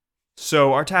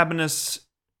 So Artabanus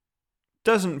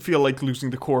doesn't feel like losing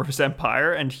the core of his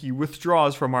empire, and he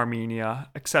withdraws from Armenia,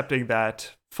 accepting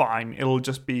that, fine, it'll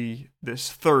just be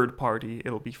this third party,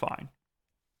 it'll be fine.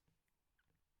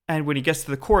 And when he gets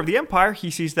to the core of the empire, he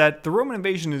sees that the Roman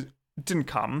invasion didn't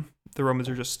come, the Romans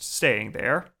are just staying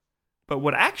there. But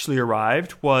what actually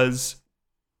arrived was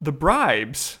the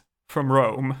bribes from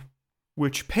Rome,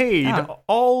 which paid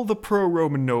all the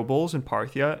pro-Roman nobles in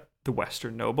Parthia, the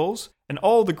Western nobles, and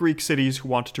all the Greek cities who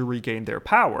wanted to regain their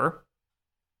power,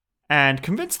 and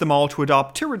convinced them all to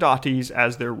adopt Tiridates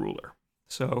as their ruler.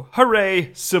 So,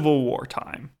 hooray, Civil War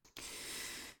time.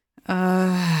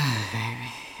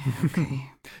 Okay.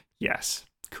 Yes,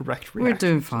 correct reaction. We're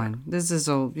doing fine. This is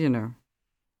all,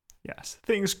 Yes,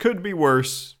 things could be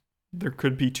worse. There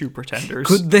could be 2 pretenders.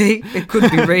 Could they? It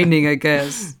could be raining, I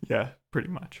guess. Yeah, pretty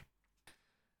much.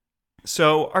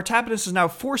 So, Artabanus is now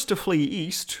forced to flee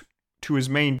east to his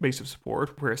main base of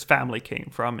support, where his family came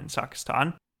from in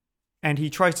Sakistan. And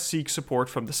he tries to seek support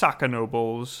from the Saka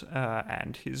nobles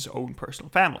and his own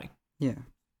personal family. Yeah.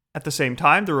 At the same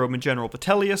time, the Roman general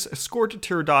Vitellius escorted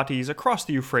Tiridates across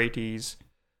the Euphrates,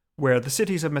 where the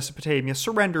cities of Mesopotamia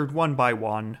surrendered one by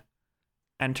one,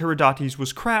 and Tiridates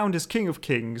was crowned as King of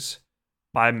Kings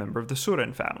by a member of the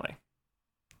Suren family.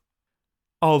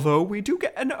 Although we do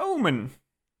get an omen,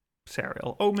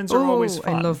 Serial. Omens are always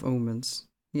fun. I love omens.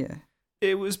 Yeah.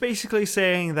 It was basically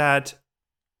saying that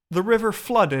the river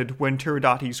flooded when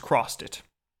Tiridates crossed it.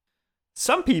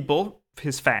 Some people,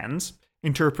 his fans,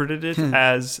 interpreted it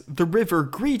as the river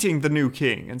greeting the new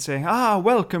king and saying,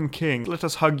 welcome, king, let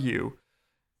us hug you.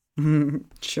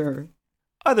 Sure.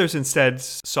 Others instead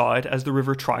saw it as the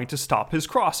river trying to stop his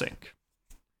crossing,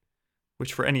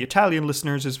 which for any Italian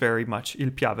listeners is very much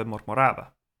Il piave mormorava.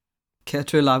 Care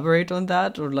to elaborate on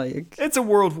that, or like? It's a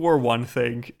World War I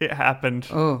thing. It happened.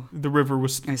 Oh. The river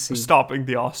was stopping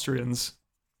the Austrians.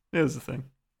 It was a thing.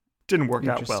 Didn't work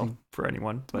out well for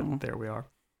anyone, but there we are.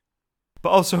 But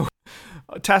also,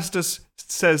 Tacitus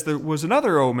says there was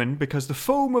another omen because the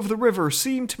foam of the river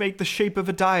seemed to make the shape of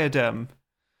a diadem.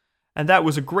 And that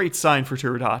was a great sign for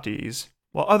Tiridates.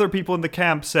 While other people in the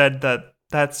camp said that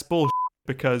that's bullshit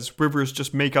because rivers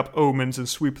just make up omens and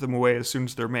sweep them away as soon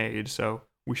as they're made, so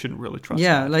we shouldn't really trust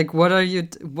that. Like what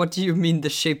do you mean the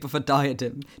shape of a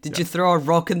diadem? Did you throw a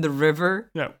rock in the river?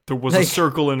 Yeah, there was a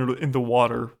circle in the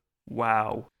water.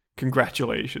 Wow.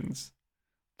 Congratulations.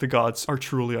 The gods are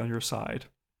truly on your side.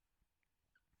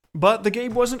 But the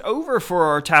game wasn't over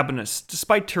for Artabanus.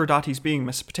 Despite Tiridates being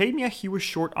Mesopotamia, he was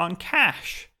short on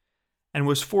cash and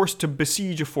was forced to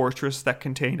besiege a fortress that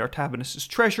contained Artabanus'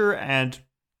 treasure and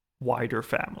wider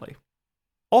family.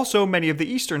 Also, many of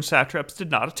the eastern satraps did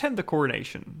not attend the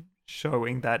coronation,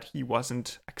 showing that he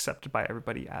wasn't accepted by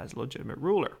everybody as a legitimate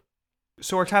ruler.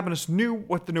 So Artabanus knew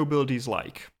what the nobility is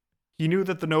like. He knew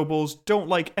that the nobles don't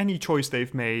like any choice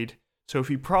they've made, so if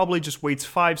he probably just waits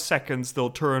 5 seconds, they'll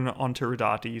turn on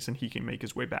Tiridates and he can make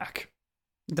his way back.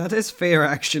 That is fair,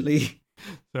 actually.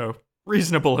 So,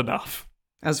 reasonable enough.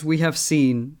 As we have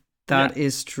seen, that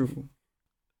is true.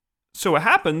 So it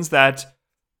happens that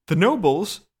the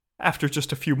nobles, after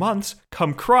just a few months,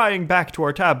 come crying back to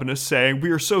Artabanus saying,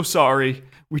 "We are so sorry.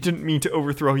 We didn't mean to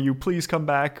overthrow you. Please come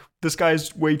back. This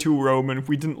guy's way too Roman.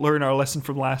 We didn't learn our lesson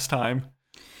from last time.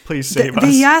 Please save us."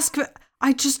 They ask...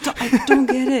 I don't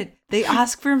get it. They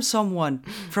ask for someone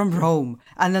from Rome,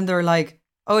 and then they're like,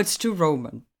 "Oh, it's too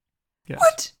Roman." Yes.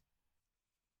 What?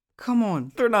 Come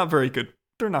on. They're not very good.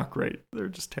 They're not great. They're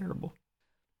just terrible.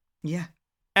 Yeah.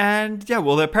 And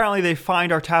apparently they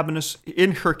find Artabanus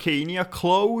in Hyrcania,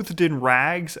 clothed in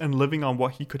rags and living on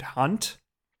what he could hunt.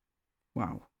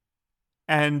 Wow.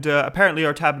 And apparently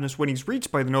Artabanus, when he's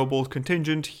reached by the noble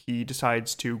contingent, he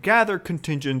decides to gather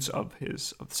contingents of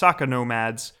Saka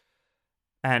nomads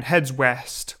and heads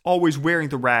west, always wearing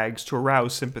the rags to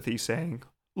arouse sympathy, saying,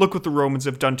 "Look what the Romans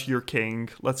have done to your king.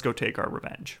 Let's go take our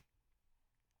revenge."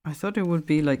 I thought it would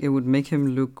be like it would make him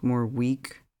look more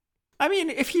weak. I mean,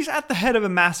 if he's at the head of a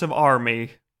massive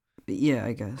army, yeah,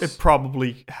 I guess it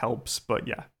probably helps, but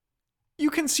yeah. You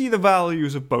can see the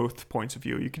values of both points of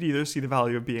view. You could either see the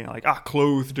value of being like,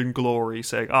 clothed in glory,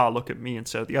 saying, look at me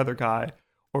instead of the other guy.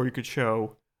 Or you could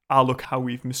show, look how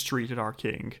we've mistreated our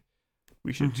king.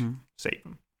 We should save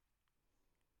him.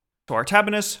 So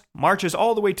Artabanus marches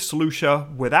all the way to Seleucia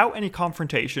without any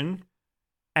confrontation,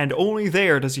 and only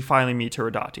there does he finally meet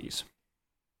Tiridates.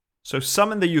 So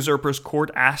some in the usurper's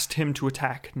court asked him to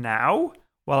attack now,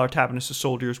 while Artabanus'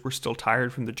 soldiers were still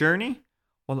tired from the journey,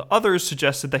 while the others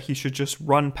suggested that he should just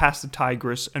run past the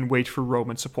Tigris and wait for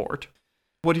Roman support.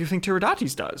 What do you think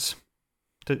Tiridates does?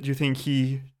 Do you think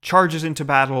he charges into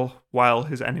battle while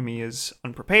his enemy is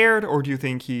unprepared, or do you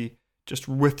think he just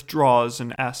withdraws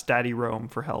and asks Daddy Rome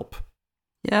for help?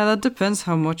 Yeah, that depends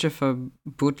how much of a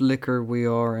bootlicker we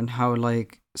are and how,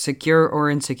 secure or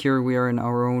insecure we are in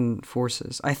our own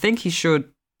forces. I think he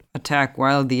should attack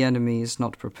while the enemy is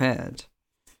not prepared.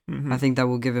 I think that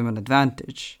will give him an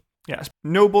advantage. Yes,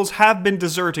 nobles have been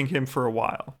deserting him for a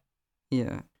while.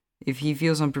 Yeah. If he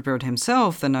feels unprepared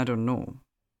himself, then I don't know.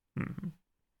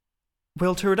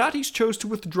 Well, Tiridates chose to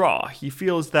withdraw. He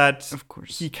feels that of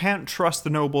course he can't trust the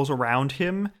nobles around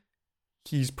him.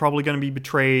 He's probably going to be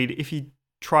betrayed. If he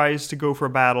tries to go for a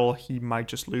battle, he might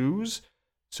just lose.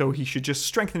 So he should just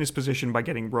strengthen his position by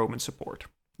getting Roman support.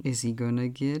 Is he gonna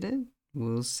get it?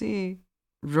 We'll see.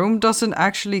 Rome doesn't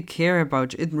actually care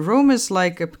about it. Rome is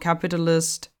like a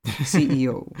capitalist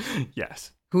CEO.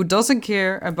 Yes. Who doesn't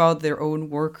care about their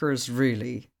own workers,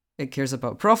 really. It cares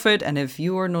about profit, and if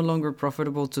you are no longer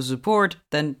profitable to support,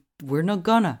 then we're not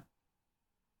gonna.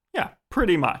 Yeah,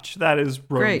 pretty much. That is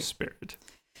Rome's spirit.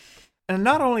 And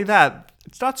not only that,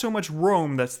 it's not so much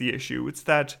Rome that's the issue, it's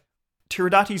that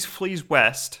Tiridates flees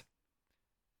west,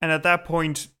 and at that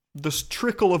point, this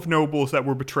trickle of nobles that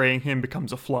were betraying him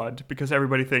becomes a flood, because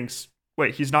everybody thinks,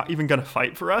 wait, he's not even going to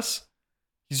fight for us?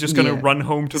 He's just going to run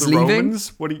home to the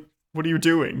Romans? What are you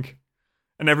doing?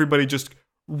 And everybody just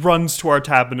runs to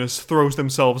Artabanus, throws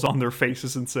themselves on their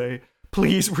faces and say,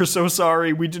 please, we're so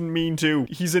sorry, we didn't mean to.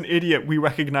 He's an idiot, we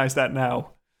recognize that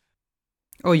now.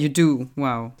 Oh, you do?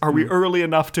 Wow. Are we early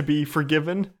enough to be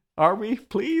forgiven? Are we?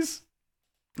 Please?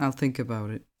 I'll think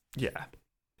about it. Yeah.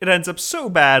 It ends up so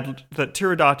bad that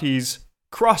Tiridates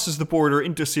crosses the border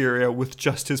into Syria with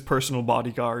just his personal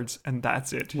bodyguards, and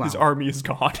that's it. Wow. His army is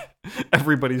gone.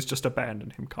 Everybody's just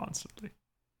abandoned him constantly.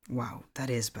 Wow, that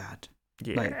is bad.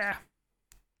 Yeah.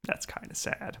 That's kind of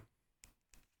sad.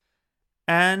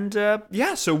 And,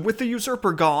 so with the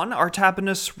usurper gone,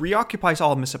 Artabanus reoccupies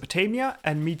all Mesopotamia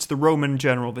and meets the Roman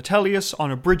general Vitellius on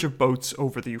a bridge of boats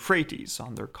over the Euphrates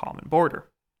on their common border.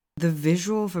 The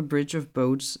visual of a bridge of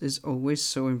boats is always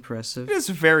so impressive. It is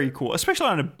very cool, especially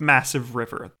on a massive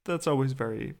river. That's always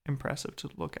very impressive to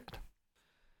look at.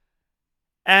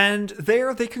 And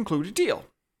there they conclude a deal.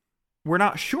 We're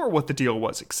not sure what the deal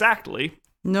was exactly.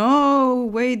 No,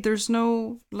 wait, there's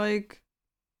no,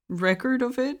 record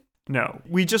of it? No,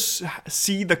 we just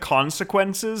see the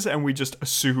consequences and we just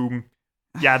assume,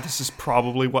 this is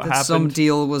probably what happened. Some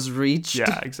deal was reached.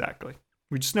 Yeah, exactly.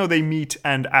 We just know they meet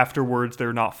and afterwards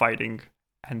they're not fighting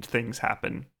and things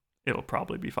happen. It'll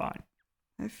probably be fine.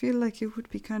 I feel like it would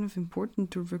be kind of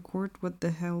important to record what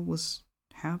the hell was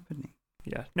happening.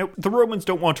 Yeah. No, the Romans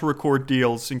don't want to record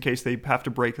deals in case they have to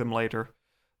break them later.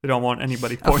 They don't want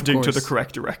anybody pointing to the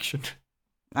correct direction.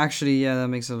 Actually, yeah, that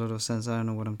makes a lot of sense. I don't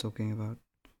know what I'm talking about.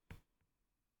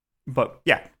 But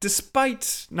yeah,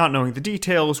 despite not knowing the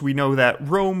details, we know that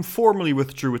Rome formally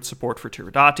withdrew its support for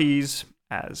Tiridates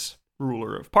as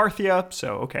ruler of Parthia,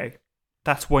 so okay,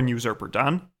 that's one usurper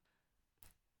done.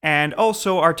 And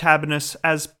also Artabanus,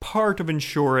 as part of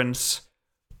insurance,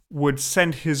 would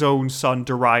send his own son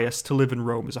Darius to live in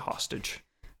Rome as a hostage.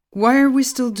 Why are we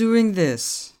still doing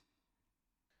this?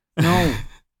 No.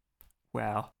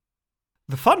 Well,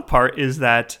 the fun part is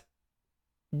that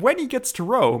when he gets to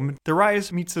Rome,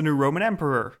 Darius meets the new Roman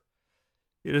emperor.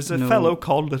 It is a fellow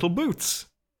called Little Boots.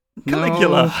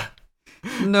 Caligula.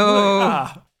 No.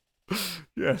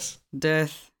 Yes.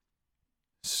 Death.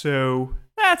 So,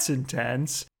 that's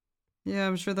intense. Yeah,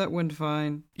 I'm sure that went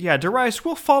fine. Yeah, Darius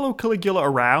will follow Caligula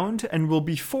around and will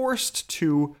be forced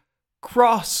to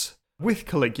cross with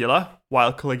Caligula,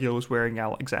 while Caligula was wearing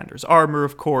Alexander's armor,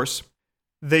 of course.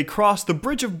 They cross the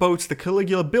bridge of boats that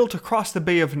Caligula built across the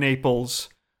Bay of Naples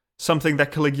something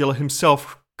that Caligula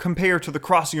himself compared to the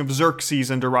crossing of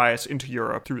Xerxes and Darius into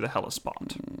Europe through the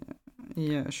Hellespont.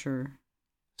 Yeah, sure.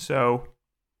 So,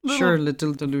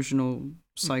 little delusional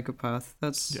psychopath.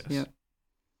 That's, yes.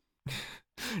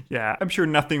 Yeah, I'm sure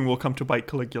nothing will come to bite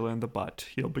Caligula in the butt.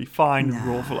 He'll be fine and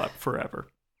rule forever.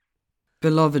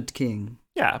 Beloved king.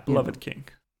 Yeah, beloved king.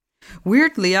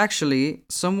 Weirdly, actually,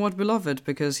 somewhat beloved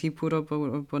because he put up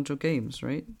a bunch of games,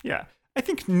 right? Yeah. I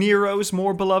think Nero's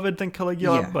more beloved than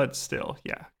Caligula, but still,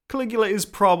 yeah. Caligula is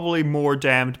probably more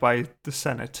damned by the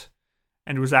Senate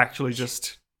and was actually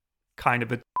just kind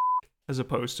of a as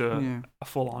opposed to a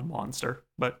full-on monster.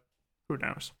 But who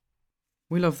knows?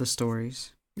 We love the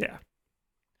stories. Yeah.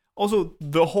 Also,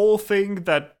 the whole thing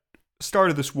that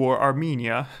started this war,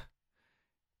 Armenia,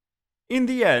 in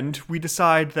the end, we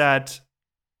decide that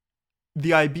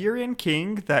the Iberian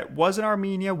king that was in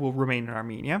Armenia will remain in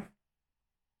Armenia,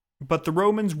 but the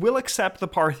Romans will accept the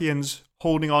Parthians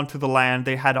holding on to the land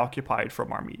they had occupied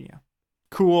from Armenia.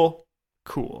 Cool,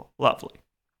 lovely.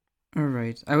 All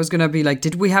right. I was going to be like,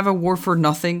 did we have a war for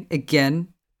nothing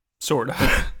again? Sort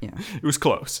of. Yeah. It was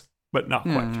close, but not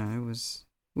quite. No, it was.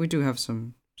 We do have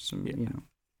some,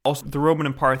 Also, the Roman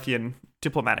and Parthian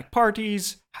diplomatic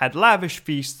parties had lavish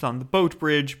feasts on the boat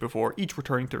bridge before each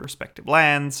returning to their respective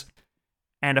lands.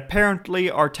 And apparently,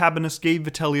 Artabanus gave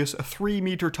Vitellius a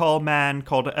 3-meter tall man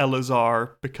called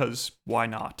Eleazar because why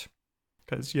not?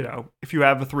 Because, if you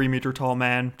have a 3-meter tall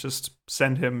man, just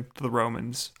send him to the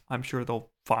Romans. I'm sure they'll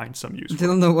find some use for it.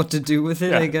 They'll know what to do with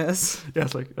it, I guess. Yeah,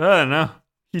 it's like, I don't know.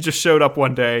 He just showed up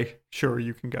one day. Sure,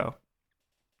 you can go.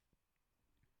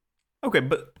 Okay,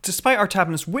 but despite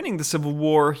Artabanus winning the civil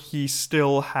war, he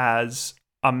still has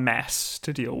a mess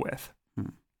to deal with.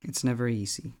 It's never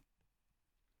easy.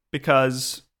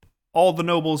 Because all the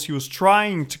nobles he was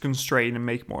trying to constrain and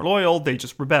make more loyal, they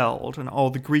just rebelled. And all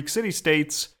the Greek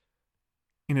city-states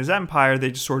in his empire,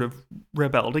 they just sort of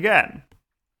rebelled again.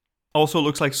 Also, it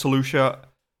looks like Seleucia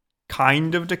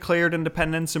kind of declared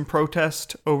independence in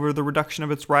protest over the reduction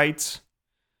of its rights.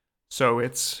 So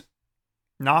it's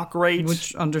not great.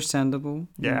 Which, understandable.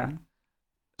 Yeah.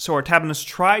 So Artabanus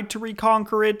tried to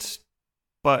reconquer it,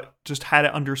 but just had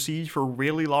it under siege for a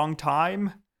really long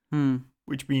time.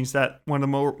 Which means that one of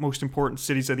the most important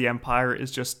cities of the empire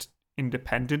is just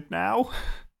independent now.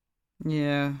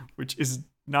 Yeah. Which is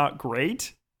not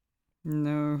great.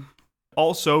 No.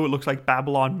 Also, it looks like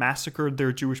Babylon massacred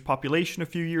their Jewish population a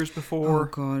few years before. Oh,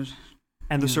 God.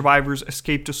 And the survivors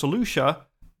escaped to Seleucia,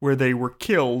 where they were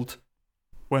killed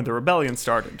when the rebellion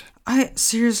started.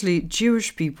 Seriously,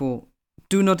 Jewish people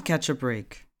do not catch a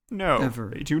break. No,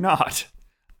 ever. They do not.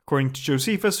 According to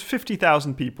Josephus,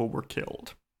 50,000 people were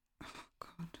killed. Oh,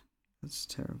 God. That's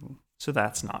terrible. So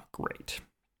that's not great.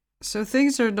 So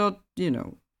things are not,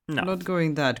 not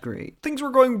going that great. Things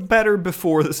were going better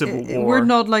before the Civil War. We're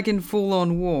not like in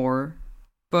full-on war,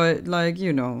 but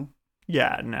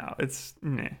Yeah, no, it's...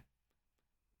 Meh.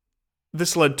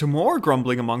 This led to more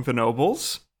grumbling among the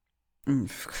nobles.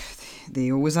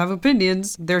 They always have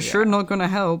opinions. They're sure not going to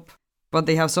help, but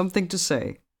they have something to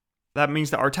say. That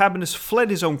means that Artabanus fled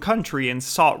his own country and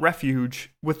sought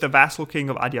refuge with the vassal king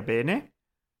of Adiabene,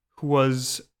 who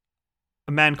was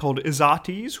a man called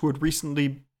Izates, who had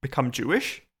recently become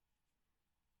Jewish,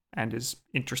 and is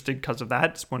interesting because of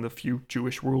that. It's one of the few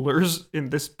Jewish rulers in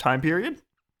this time period.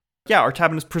 Yeah,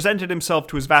 Artabanus presented himself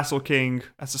to his vassal king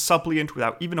as a suppliant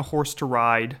without even a horse to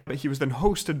ride, but he was then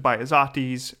hosted by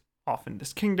Izates off in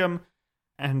this kingdom,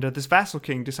 and this vassal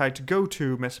king decided to go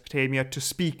to Mesopotamia to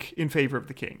speak in favor of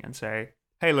the king and say,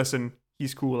 hey, listen,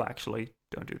 he's cool actually,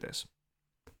 don't do this.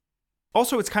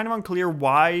 Also, it's kind of unclear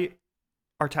why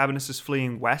Artabanus is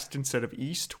fleeing west instead of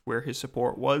east, where his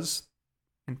support was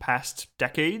in past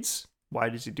decades. Why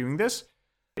is he doing this?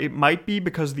 It might be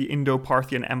because the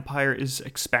Indo-Parthian Empire is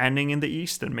expanding in the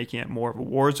east and making it more of a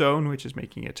war zone, which is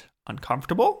making it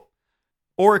uncomfortable.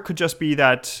 Or it could just be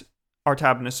that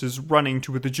Artabanus is running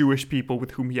to the Jewish people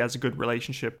with whom he has a good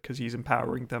relationship because he's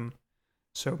empowering them.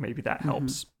 So maybe that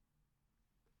helps.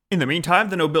 In the meantime,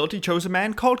 the nobility chose a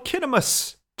man called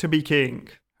Cinemus to be king.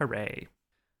 Hooray.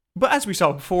 But as we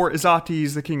saw before,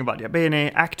 Izates, the king of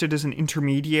Adiabene, acted as an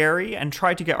intermediary and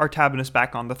tried to get Artabanus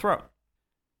back on the throne.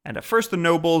 And at first the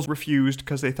nobles refused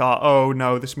because they thought, oh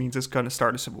no, this means it's going to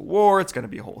start a civil war, it's going to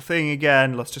be a whole thing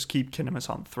again, let's just keep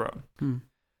Cinemus on the throne.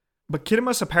 But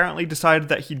Cinemus apparently decided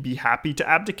that he'd be happy to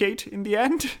abdicate in the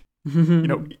end.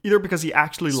 Either because he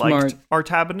actually liked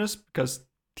Artabanus, because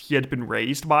he had been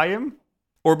raised by him,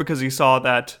 or because he saw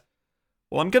that,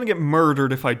 well, I'm going to get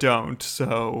murdered if I don't,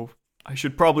 so I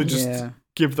should probably just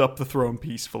give up the throne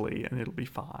peacefully and it'll be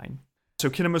fine. So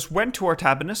Cinemus went to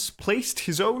Artabanus, placed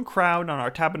his own crown on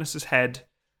Artabanus' head,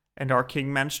 and our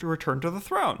king managed to return to the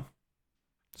throne.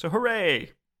 So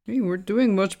hooray! Hey, we're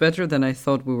doing much better than I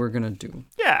thought we were gonna do.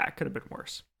 Yeah, it could have been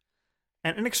worse.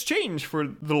 And in exchange for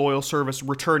the loyal service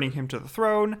returning him to the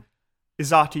throne,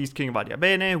 Izates, king of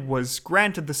Adiabene, was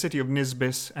granted the city of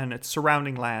Nisbis and its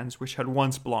surrounding lands, which had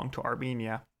once belonged to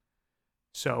Armenia.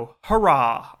 So,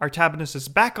 hurrah! Artabanus is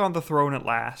back on the throne at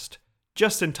last,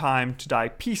 just in time to die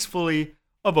peacefully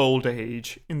of old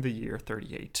age in the year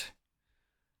 38.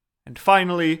 And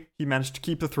finally, he managed to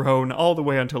keep the throne all the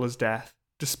way until his death,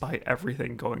 despite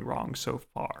everything going wrong so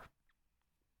far.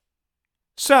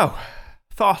 So,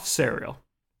 thoughts, Serial?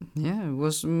 Yeah, it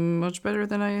was much better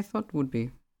than I thought would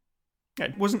be.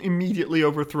 It wasn't immediately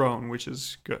overthrown, which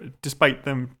is good, despite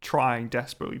them trying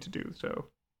desperately to do so.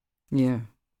 Yeah.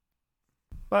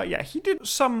 But yeah, he did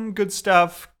some good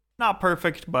stuff. Not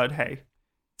perfect, but hey,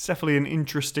 it's definitely an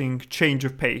interesting change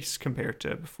of pace compared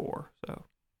to before. So,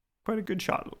 quite a good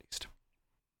shot at least.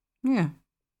 Yeah,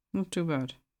 not too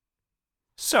bad.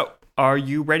 So, are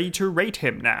you ready to rate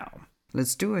him now?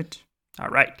 Let's do it. All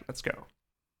right, let's go.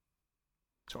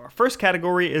 So our first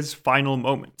category is final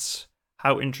moments.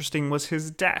 How interesting was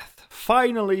his death?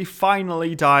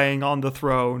 Finally dying on the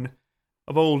throne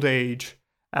of old age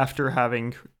after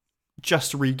having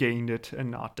just regained it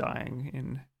and not dying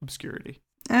in obscurity.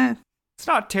 It's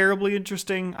not terribly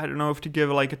interesting. I don't know if to give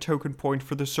like a token point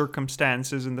for the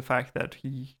circumstances and the fact that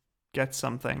he gets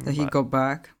something. That he got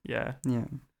back? Yeah. Yeah.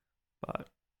 But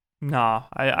nah,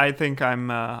 I think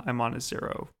I'm on a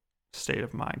 0 state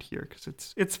of mind here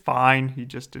because it's fine. He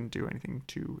just didn't do anything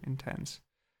too intense.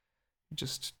 He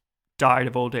just died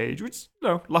of old age, which,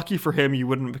 lucky for him. You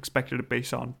wouldn't have expected it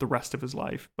based on the rest of his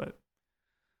life, but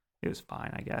it was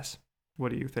fine, I guess.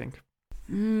 What do you think?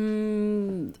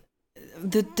 The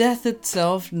death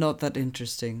itself, not that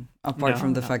interesting, apart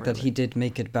from the fact that he did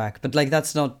make it back. But like,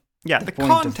 that's not. Yeah, the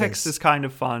context is kind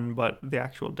of fun, but the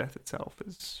actual death itself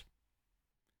is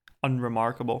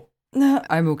unremarkable.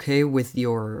 I'm okay with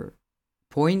your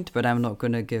point, but I'm not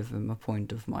gonna give him a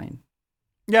point of mine.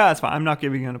 Yeah, that's fine. I'm not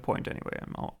giving him a point anyway.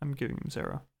 I'm giving him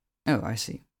 0. Oh, I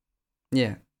see.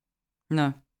 Yeah.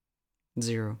 No.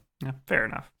 0. Yeah, fair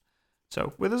enough.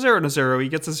 So, with a 0 and a 0, he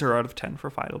gets a 0 out of 10 for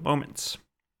final moments.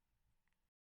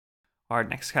 Our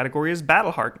next category is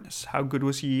battle hardness. How good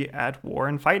was he at war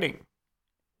and fighting?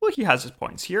 Well, he has his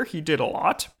points here. He did a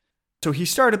lot. So he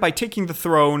started by taking the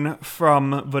throne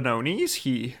from Vonones.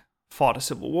 He fought a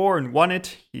civil war and won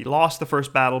it. He lost the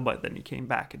first battle, but then he came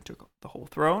back and took the whole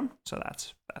throne. So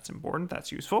that's important.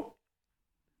 That's useful.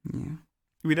 Yeah.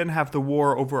 We then have the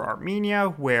war over Armenia,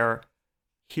 where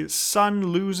his son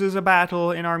loses a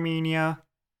battle in Armenia.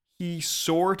 He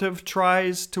sort of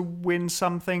tries to win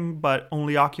something, but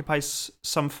only occupies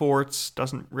some forts,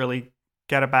 doesn't really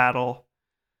get a battle.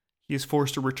 He is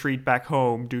forced to retreat back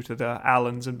home due to the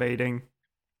Alans invading.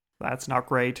 That's not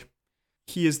great.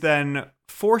 He is then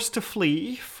forced to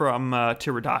flee from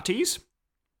Tiridates,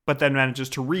 but then manages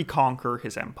to reconquer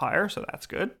his empire, so that's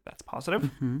good. That's positive.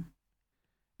 Mm-hmm.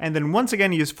 And then once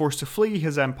again, he is forced to flee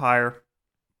his empire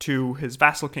to his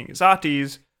vassal king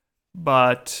Izates,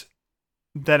 but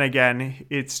then again,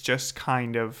 it's just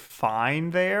kind of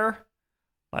fine there.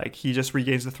 Like, he just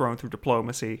regains the throne through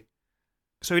diplomacy.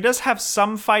 So he does have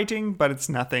some fighting, but it's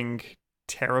nothing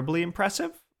terribly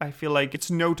impressive. I feel like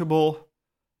it's notable,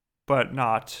 but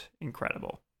not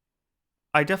incredible.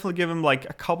 I definitely give him like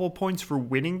a couple points for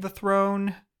winning the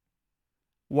throne.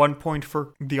 1 point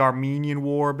for the Armenian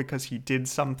War because he did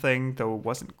something, though it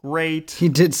wasn't great. He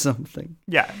did something.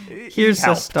 Yeah. Here's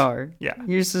a star. Yeah.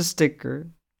 Here's a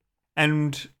sticker.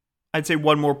 And I'd say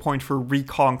 1 more point for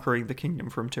reconquering the kingdom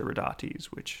from Tiridates,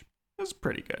 which is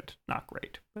pretty good. Not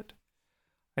great, but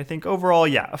I think overall,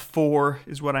 yeah, a 4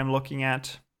 is what I'm looking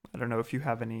at. I don't know if you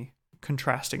have any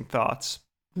contrasting thoughts.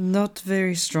 Not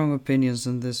very strong opinions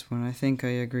on this one. I think I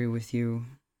agree with you.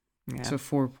 Yeah. So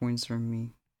 4 points from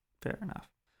me. Fair enough.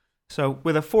 So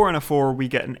with a 4 and a 4, we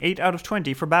get an 8 out of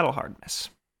 20 for battle hardness.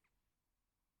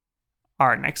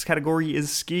 Our next category is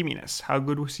scheminess. How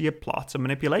good was he at plots and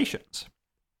manipulations?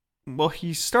 Well,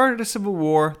 he started a civil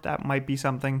war. That might be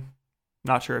something.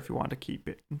 Not sure if you want to keep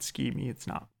it schemy. It's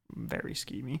not very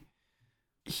schemy.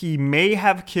 He may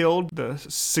have killed the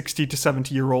 60 to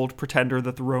 70-year-old pretender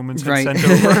that the Romans had sent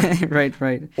over.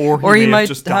 Right. Or he might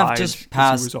have died just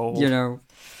passed, he was old.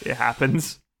 It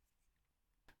happens.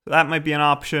 So that might be an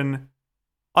option.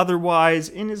 Otherwise,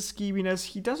 in his scheminess,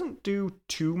 he doesn't do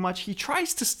too much. He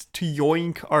tries to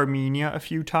yoink Armenia a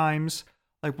few times.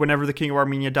 Like, whenever the king of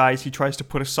Armenia dies, he tries to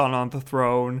put his son on the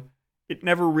throne. It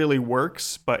never really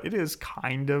works, but it is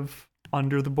kind of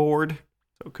under the board.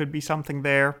 So it could be something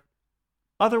there.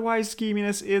 Otherwise,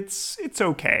 scheminess, it's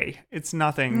okay. It's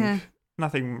nothing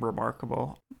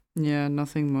remarkable. Yeah,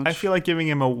 nothing much. I feel like giving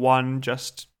him a 1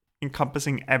 just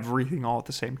encompassing everything all at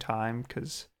the same time,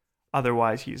 because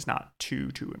otherwise he's not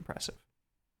too impressive.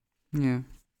 Yeah.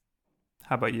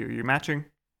 How about you? You're matching?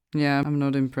 Yeah, I'm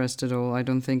not impressed at all. I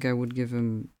don't think I would give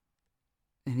him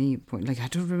any point. Like, I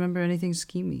don't remember anything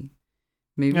schemy.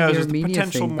 Maybe the Armenia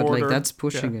thing, but like that's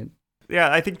pushing it.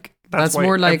 Yeah, I think that's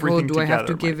more like, oh, do I have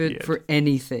to give it for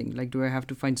anything? Like, do I have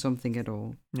to find something at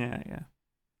all? Yeah.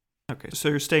 Okay, so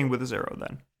you're staying with a 0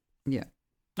 then? Yeah.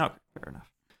 Okay, fair enough.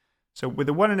 So with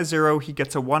a 1 and a 0, he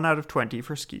gets a 1 out of 20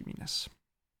 for scheminess.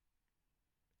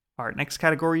 Our next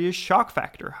category is shock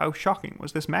factor. How shocking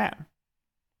was this man?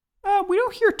 We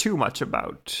don't hear too much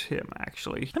about him,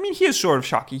 actually. I mean, he is sort of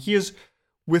shocking. He is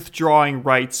withdrawing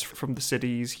rights from the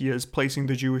cities. He is placing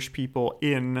the Jewish people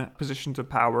in positions of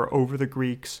power over the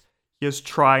Greeks. He is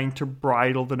trying to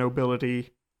bridle the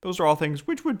nobility. Those are all things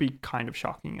which would be kind of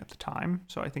shocking at the time.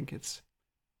 So I think it's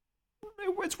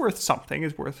worth something.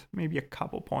 It's worth maybe a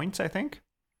couple points, I think.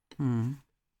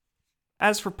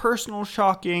 As for personal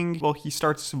shocking, well, he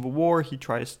starts a civil war. He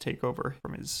tries to take over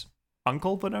from his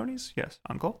uncle, Vonones. Yes,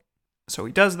 uncle. So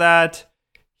he does that.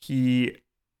 You're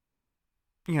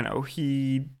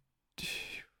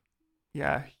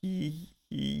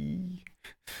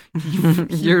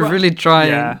really trying.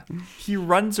 Yeah. He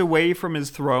runs away from his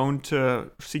throne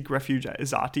to seek refuge at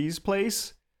Izati's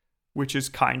place, which is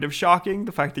kind of shocking.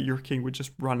 The fact that your king would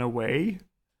just run away.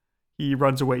 He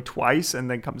runs away twice and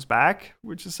then comes back,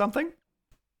 which is something.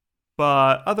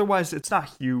 But otherwise, it's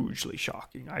not hugely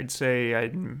shocking. I'd say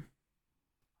I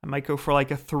might go for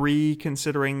like a 3,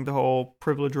 considering the whole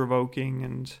privilege revoking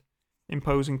and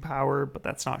imposing power, but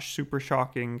that's not super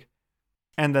shocking.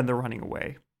 And then they're running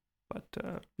away. But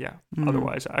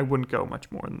otherwise, I wouldn't go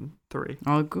much more than 3.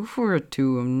 I'll go for a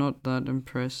 2. I'm not that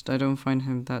impressed. I don't find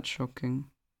him that shocking.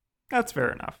 That's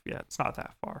fair enough. Yeah, it's not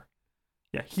that far.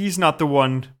 Yeah, he's not the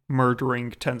one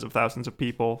murdering tens of thousands of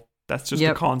people. That's just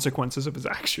the consequences of his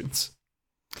actions.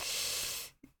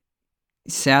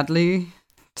 Sadly.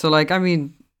 So, like, I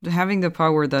mean, having the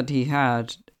power that he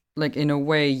had, like, in a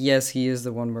way, yes, he is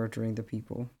the one murdering the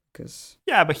people.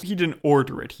 Yeah, but he didn't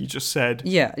order it. He just said,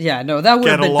 no,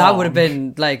 that would have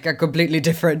been like a completely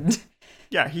different.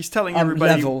 Yeah, he's telling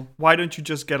everybody, level. Why don't you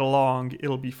just get along?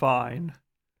 It'll be fine.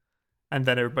 And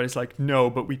then everybody's like, no,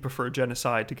 but we prefer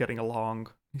genocide to getting along.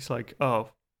 He's like,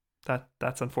 oh,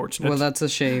 that's unfortunate. Well, that's a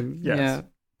shame. Yes.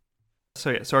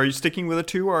 Yeah. So are you sticking with a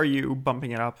 2 or are you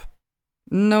bumping it up?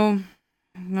 No,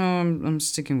 I'm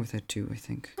sticking with a 2, I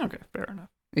think. Okay, fair enough.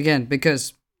 Again,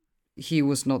 because he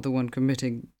was not the one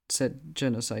committing said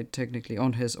genocide technically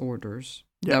on his orders.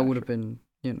 Yeah, that would have been,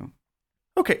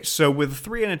 Okay, so with a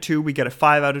 3 and a 2, we get a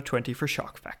 5 out of 20 for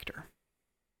shock factor.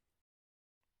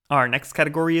 Our next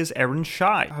category is Aaron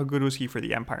Shai. How good was he for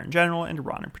the Empire in general and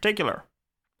Iran in particular?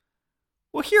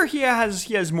 Well, here he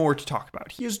has more to talk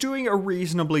about. He is doing a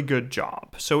reasonably good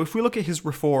job. So if we look at his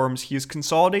reforms, he is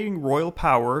consolidating royal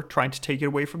power, trying to take it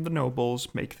away from the nobles,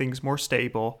 make things more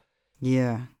stable.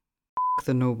 Yeah.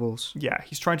 The nobles. Yeah,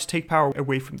 he's trying to take power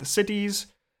away from the cities,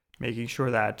 making sure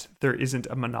that there isn't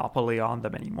a monopoly on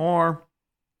them anymore.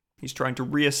 He's trying to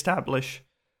reestablish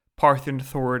Parthian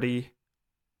authority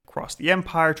across the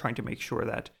empire, trying to make sure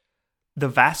that the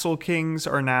vassal kings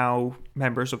are now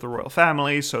members of the royal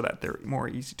family so that they're more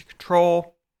easy to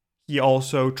control. He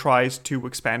also tries to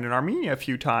expand in Armenia a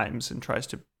few times and tries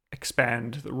to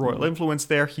expand the royal influence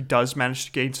there. He does manage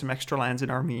to gain some extra lands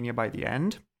in Armenia by the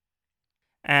end.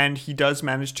 And he does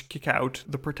manage to kick out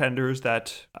the pretenders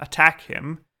that attack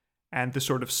him, and this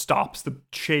sort of stops the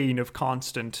chain of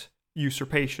constant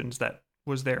usurpations that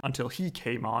was there until he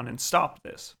came on and stopped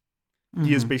this. Mm-hmm.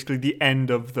 He is basically the end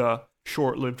of the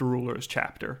short-lived rulers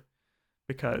chapter,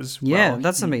 because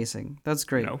that's amazing. That's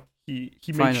great. He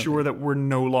makes sure that we're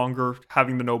no longer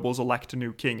having the nobles elect a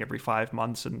new king every 5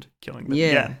 months and killing them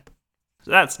again. So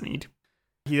that's neat.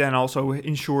 He then also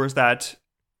ensures that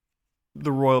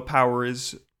the royal power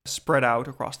is spread out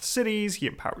across the cities. He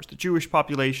empowers the Jewish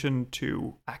population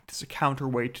to act as a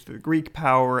counterweight to the Greek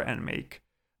power and make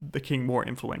the king more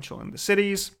influential in the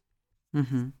cities.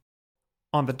 Mm-hmm.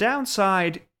 On the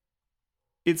downside,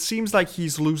 it seems like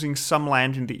he's losing some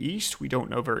land in the east. We don't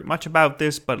know very much about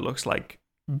this, but it looks like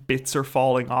bits are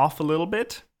falling off a little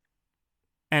bit.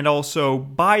 And also,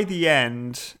 by the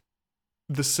end,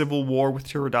 the civil war with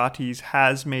Tiridates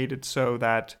has made it so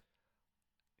that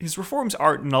his reforms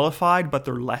aren't nullified, but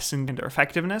they're lessened in their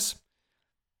effectiveness.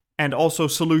 And also,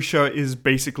 Seleucia is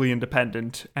basically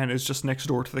independent and is just next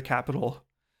door to the capital.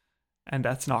 And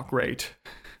that's not great.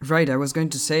 Right, I was going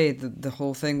to say the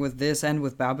whole thing with this and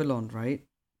with Babylon, right?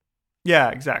 Yeah,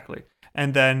 exactly.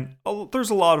 And then there's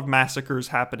a lot of massacres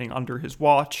happening under his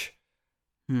watch.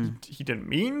 He didn't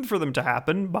mean for them to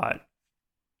happen, but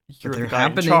you're the guy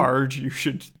in charge. You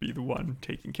should be the one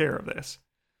taking care of this.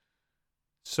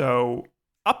 So,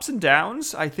 ups and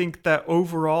downs. I think that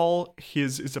overall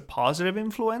his is a positive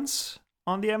influence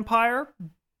on the empire.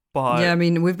 But yeah, I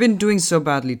mean, we've been doing so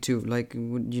badly too. Like,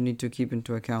 you need to keep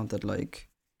into account that, like,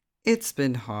 it's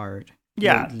been hard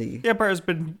lately. The empire's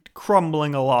been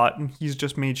crumbling a lot, and he's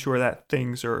just made sure that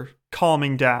things are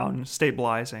calming down,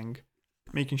 stabilizing,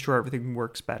 making sure everything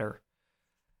works better.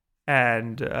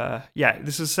 And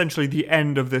this is essentially the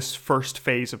end of this first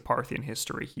phase of Parthian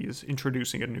history. He is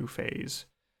introducing a new phase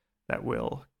that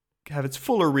will have its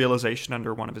fuller realization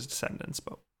under one of his descendants,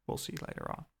 but we'll see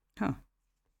later on. Huh.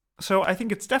 So I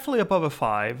think it's definitely above a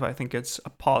 5. I think it's a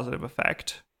positive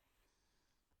effect.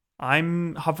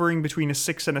 I'm hovering between a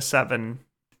 6 and a 7.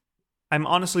 I'm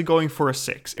honestly going for a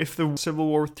 6. If the civil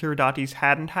war with Tiridates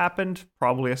hadn't happened,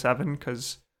 probably a 7,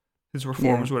 because his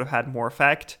reforms would have had more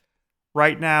effect.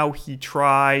 Right now, he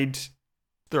tried.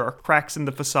 There are cracks in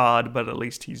the facade, but at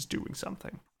least he's doing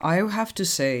something. I have to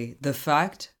say, the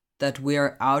fact that we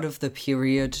are out of the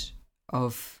period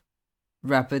of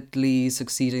rapidly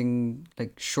succeeding,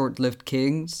 like, short-lived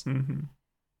kings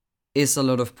is a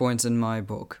lot of points in my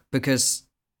book, because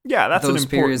that's those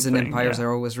periods in empires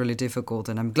are always really difficult,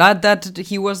 and I'm glad that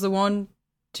he was the one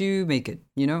to make it,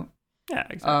 you know? Yeah,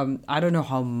 exactly. I don't know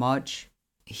how much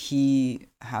he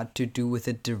had to do with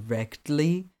it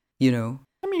directly, you know?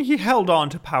 I mean, he held on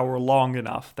to power long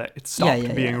enough that it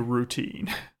stopped being a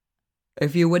routine.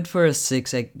 If you went for a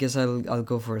 6, I guess I'll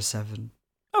go for a 7.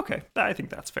 Okay, I think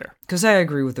that's fair. Because I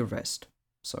agree with the rest,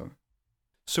 so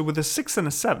with a 6 and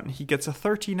a 7, he gets a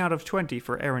 13 out of 20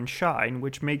 for Aaron Shine,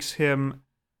 which makes him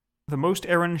the most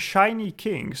Aaron Shiny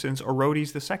king since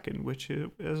Orodes II, which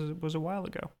was a while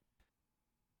ago.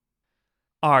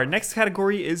 Our next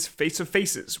category is Face of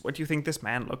Faces. What do you think this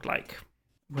man looked like?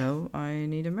 Well, I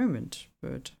need a moment,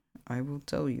 but I will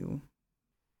tell you.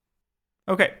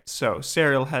 Okay, so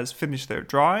Serial has finished their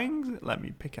drawing. Let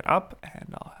me pick it up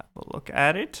and I'll have a look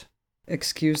at it.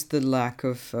 Excuse the lack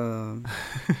of,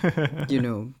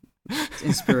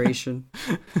 inspiration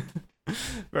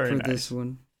Very nice. This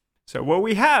one. So what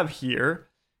we have here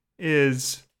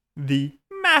is the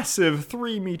massive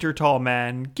 3-meter tall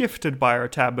man gifted by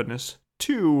Artabanus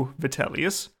to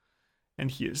Vitellius,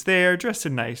 and he is there dressed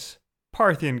in nice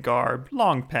Parthian garb,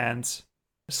 long pants,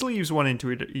 sleeves one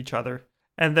into each other,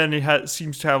 and then he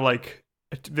seems to have like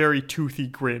a very toothy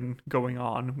grin going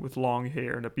on with long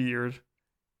hair and a beard.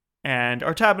 And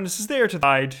Artabanus is there to the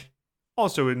side,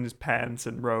 also in his pants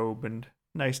and robe and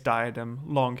nice diadem,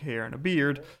 long hair and a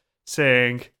beard,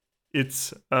 saying,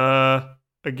 "It's a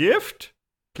gift.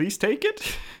 Please take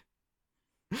it."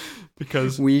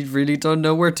 Because we really don't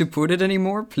know where to put it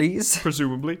anymore, please.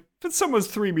 Presumably. If someone's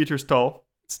 3 meters tall,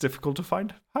 it's difficult to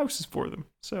find houses for them.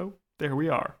 So there we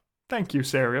are. Thank you,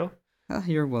 Serial.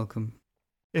 You're welcome.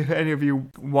 If any of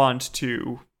you want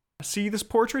to see this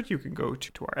portrait, you can go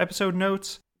to our episode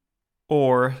notes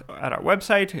or at our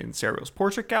website in Serial's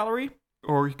Portrait Gallery,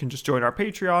 or you can just join our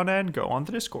Patreon and go on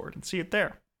the Discord and see it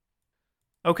there.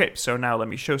 Okay, so now let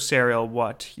me show Serial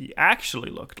what he actually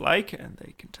looked like, and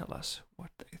they can tell us what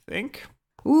they think.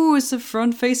 Ooh, it's a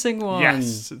front-facing one.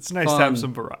 Yes, it's nice to have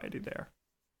some variety there.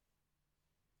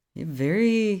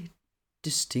 Very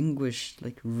distinguished,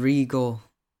 like regal.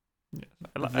 Yes,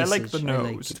 I like the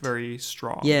nose. It's very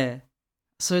strong. Yeah.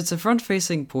 So it's a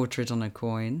front-facing portrait on a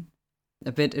coin.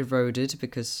 A bit eroded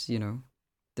because,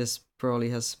 this probably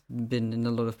has been in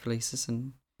a lot of places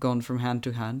and gone from hand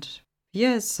to hand.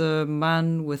 Yes, a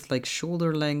man with like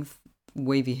shoulder-length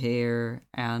wavy hair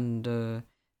and a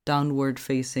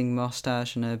downward-facing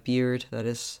mustache and a beard that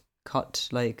is cut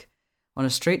like on a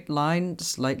straight line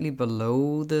slightly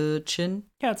below the chin.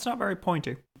 Yeah, it's not very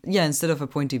pointy. Yeah, instead of a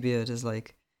pointy beard, it's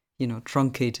like,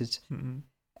 truncated. Mm-hmm.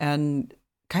 And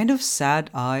kind of sad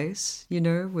eyes,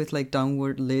 with like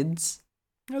downward lids.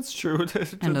 That's true.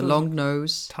 And a long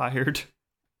nose. Tired.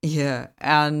 Yeah,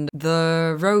 and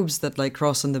the robes that like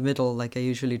cross in the middle, like I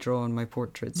usually draw on my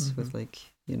portraits with like,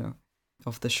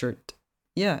 off the shirt.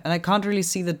 Yeah, and I can't really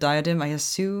see the diadem, I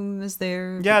assume is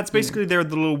there. Yeah, it's basically there.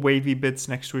 The little wavy bits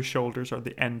next to his shoulders are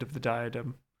the end of the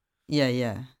diadem. Yeah.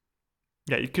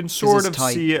 Yeah, you can sort of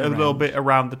see a little bit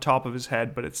around the top of his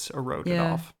head, but it's eroded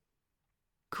off.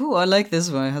 Cool, I like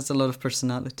this one. It has a lot of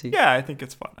personality. Yeah, I think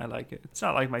it's fun. I like it. It's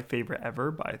not like my favorite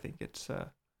ever, but I think it's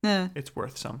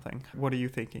worth something. What are you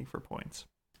thinking for points?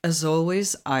 As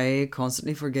always, I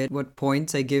constantly forget what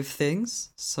points I give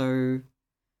things. So,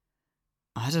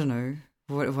 I don't know.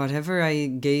 whatever I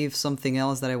gave something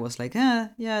else that I was like, yeah,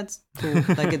 it's cool.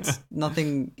 Like, it's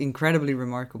nothing incredibly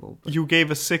remarkable. But... You gave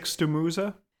a 6 to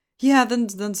Musa? Yeah,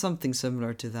 then something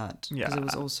similar to that. Yeah, it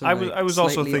was also I was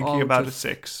also thinking about a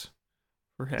 6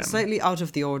 for him. Slightly out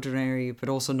of the ordinary, but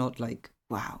also not like,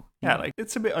 wow. Yeah, like,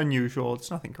 it's a bit unusual. It's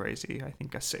nothing crazy. I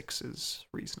think a 6 is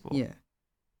reasonable. Yeah.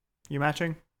 You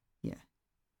matching? Yeah.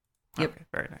 Yep. Okay,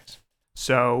 very nice.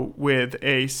 So, with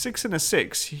a 6 and a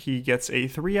 6, he gets a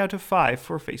 3 out of 5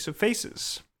 for Face of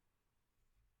Faces.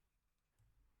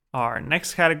 Our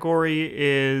next category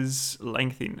is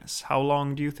lengthiness. How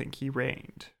long do you think he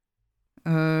reigned?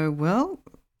 Well,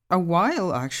 a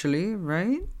while actually,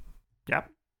 right? Yep.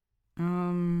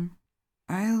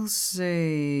 I'll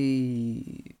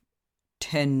say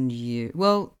 10 years.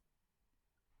 Well,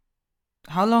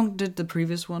 how long did the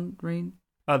previous one reign?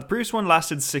 The previous one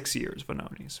lasted 6 years,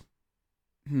 Vanoni's.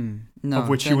 No, of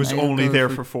which he was only there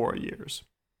for 4 years.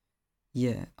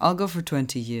 Yeah, I'll go for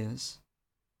 20 years.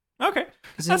 Okay,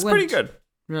 that's pretty good.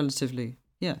 Relatively,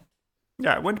 yeah.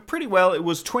 Yeah, it went pretty well. It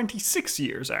was 26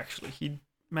 years, actually. He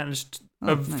managed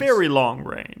a nice. very long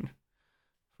reign,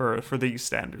 for these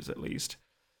standards at least.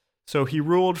 So he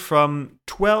ruled from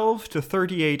 12 to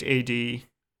 38 AD,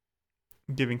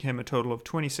 giving him a total of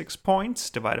 26 points,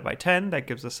 divided by 10. That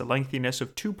gives us a lengthiness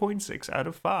of 2.6 out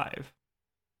of 5.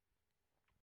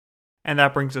 And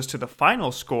that brings us to the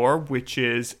final score, which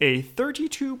is a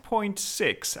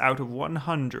 32.6 out of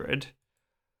 100,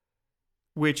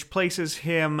 which places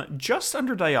him just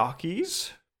under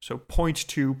Diocles, so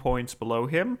 0.2 points below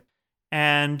him,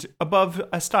 and above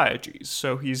Astyages,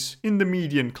 so he's in the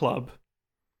median club.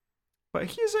 But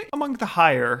he's among the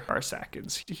higher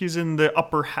Arsacids. He's in the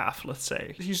upper half, let's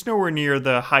say. He's nowhere near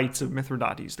the heights of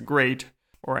Mithridates the Great,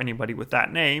 or anybody with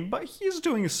that name, but he's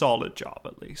doing a solid job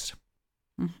at least.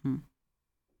 Mm-hmm.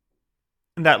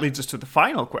 And that leads us to the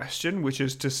final question, which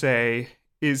is to say,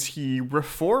 is he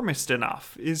reformist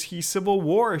enough? Is he civil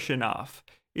warish enough?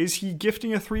 Is he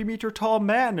gifting a 3-meter-tall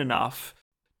man enough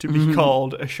to be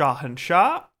called a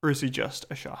Shahanshah, or is he just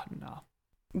a Shahanah?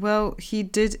 Well, he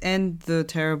did end the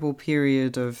terrible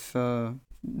period of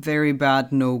very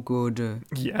bad, no good.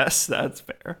 Yes, that's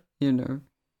fair. You know.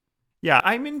 Yeah,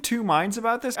 I'm in two minds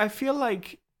about this. I feel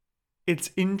like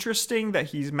it's interesting that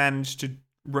he's managed to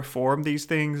reform these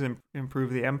things and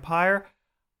improve the empire.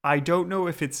 I don't know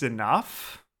if it's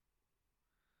enough.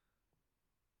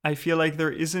 I feel like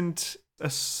there isn't a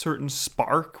certain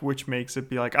spark which makes it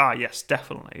be like, yes,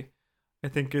 definitely. I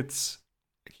think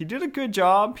he did a good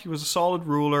job. He was a solid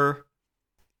ruler.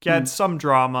 He had some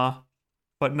drama,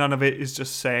 but none of it is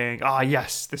just saying,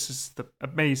 yes, this is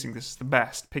amazing. This is the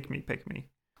best. Pick me.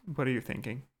 What are you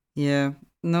thinking? Yeah,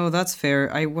 no, that's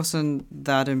fair. I wasn't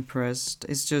that impressed.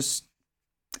 It's just,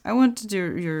 I wanted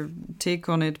your take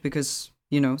on it because,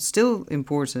 still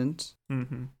important.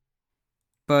 Mm-hmm.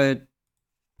 But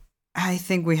I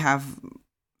think we have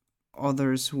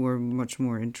others who are much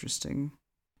more interesting.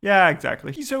 Yeah,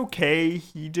 exactly. He's okay.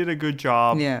 He did a good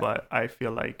job, but I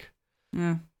feel like...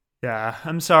 Yeah,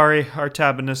 I'm sorry,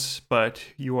 Artabanus, but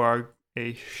you are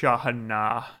a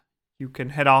Shahanah. You can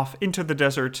head off into the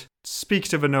desert, speak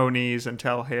to Vanones, and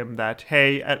tell him that,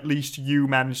 hey, at least you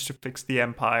managed to fix the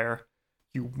empire.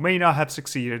 You may not have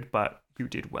succeeded, but you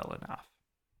did well enough.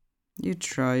 You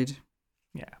tried.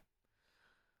 Yeah.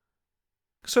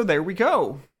 So there we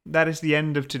go. That is the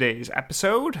end of today's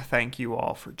episode. Thank you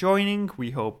all for joining. We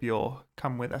hope you'll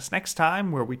come with us next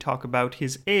time where we talk about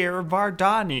his heir,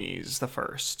 Vardanes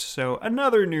I. So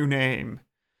another new name.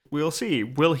 We'll see.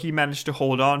 Will he manage to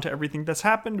hold on to everything that's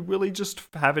happened? Will he just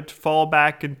have it fall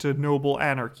back into noble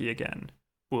anarchy again?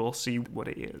 We'll see what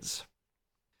it is.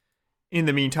 In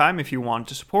the meantime, if you want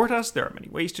to support us, there are many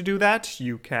ways to do that.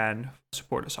 You can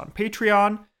support us on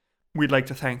Patreon. We'd like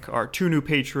to thank our two new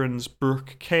patrons,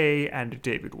 Brooke K. and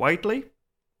David Whitley.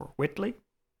 Or Whitley.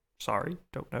 Sorry,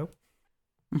 don't know.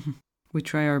 We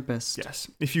try our best. Yes.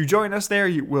 If you join us there,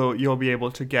 you'll be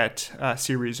able to get a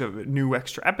series of new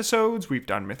extra episodes. We've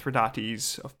done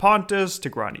Mithridates of Pontus,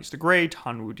 Tigranes the Great,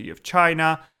 Hanwudi of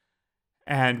China,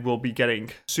 and we'll be getting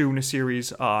soon a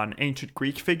series on ancient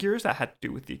Greek figures that had to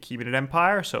do with the Achaemenid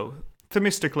Empire. So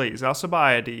Themistocles,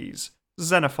 Alcibiades,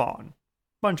 Xenophon,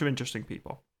 bunch of interesting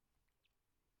people.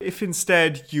 If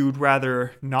instead you'd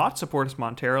rather not support us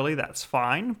monetarily, that's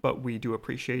fine, but we do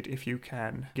appreciate if you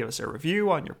can give us a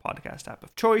review on your podcast app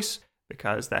of choice,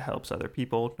 because that helps other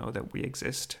people know that we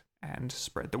exist and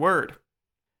spread the word.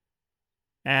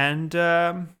 And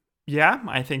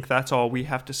I think that's all we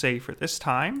have to say for this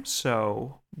time.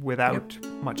 So without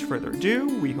much further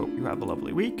ado, we hope you have a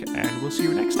lovely week, and we'll see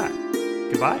you next time.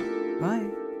 Goodbye. Bye.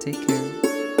 Take care.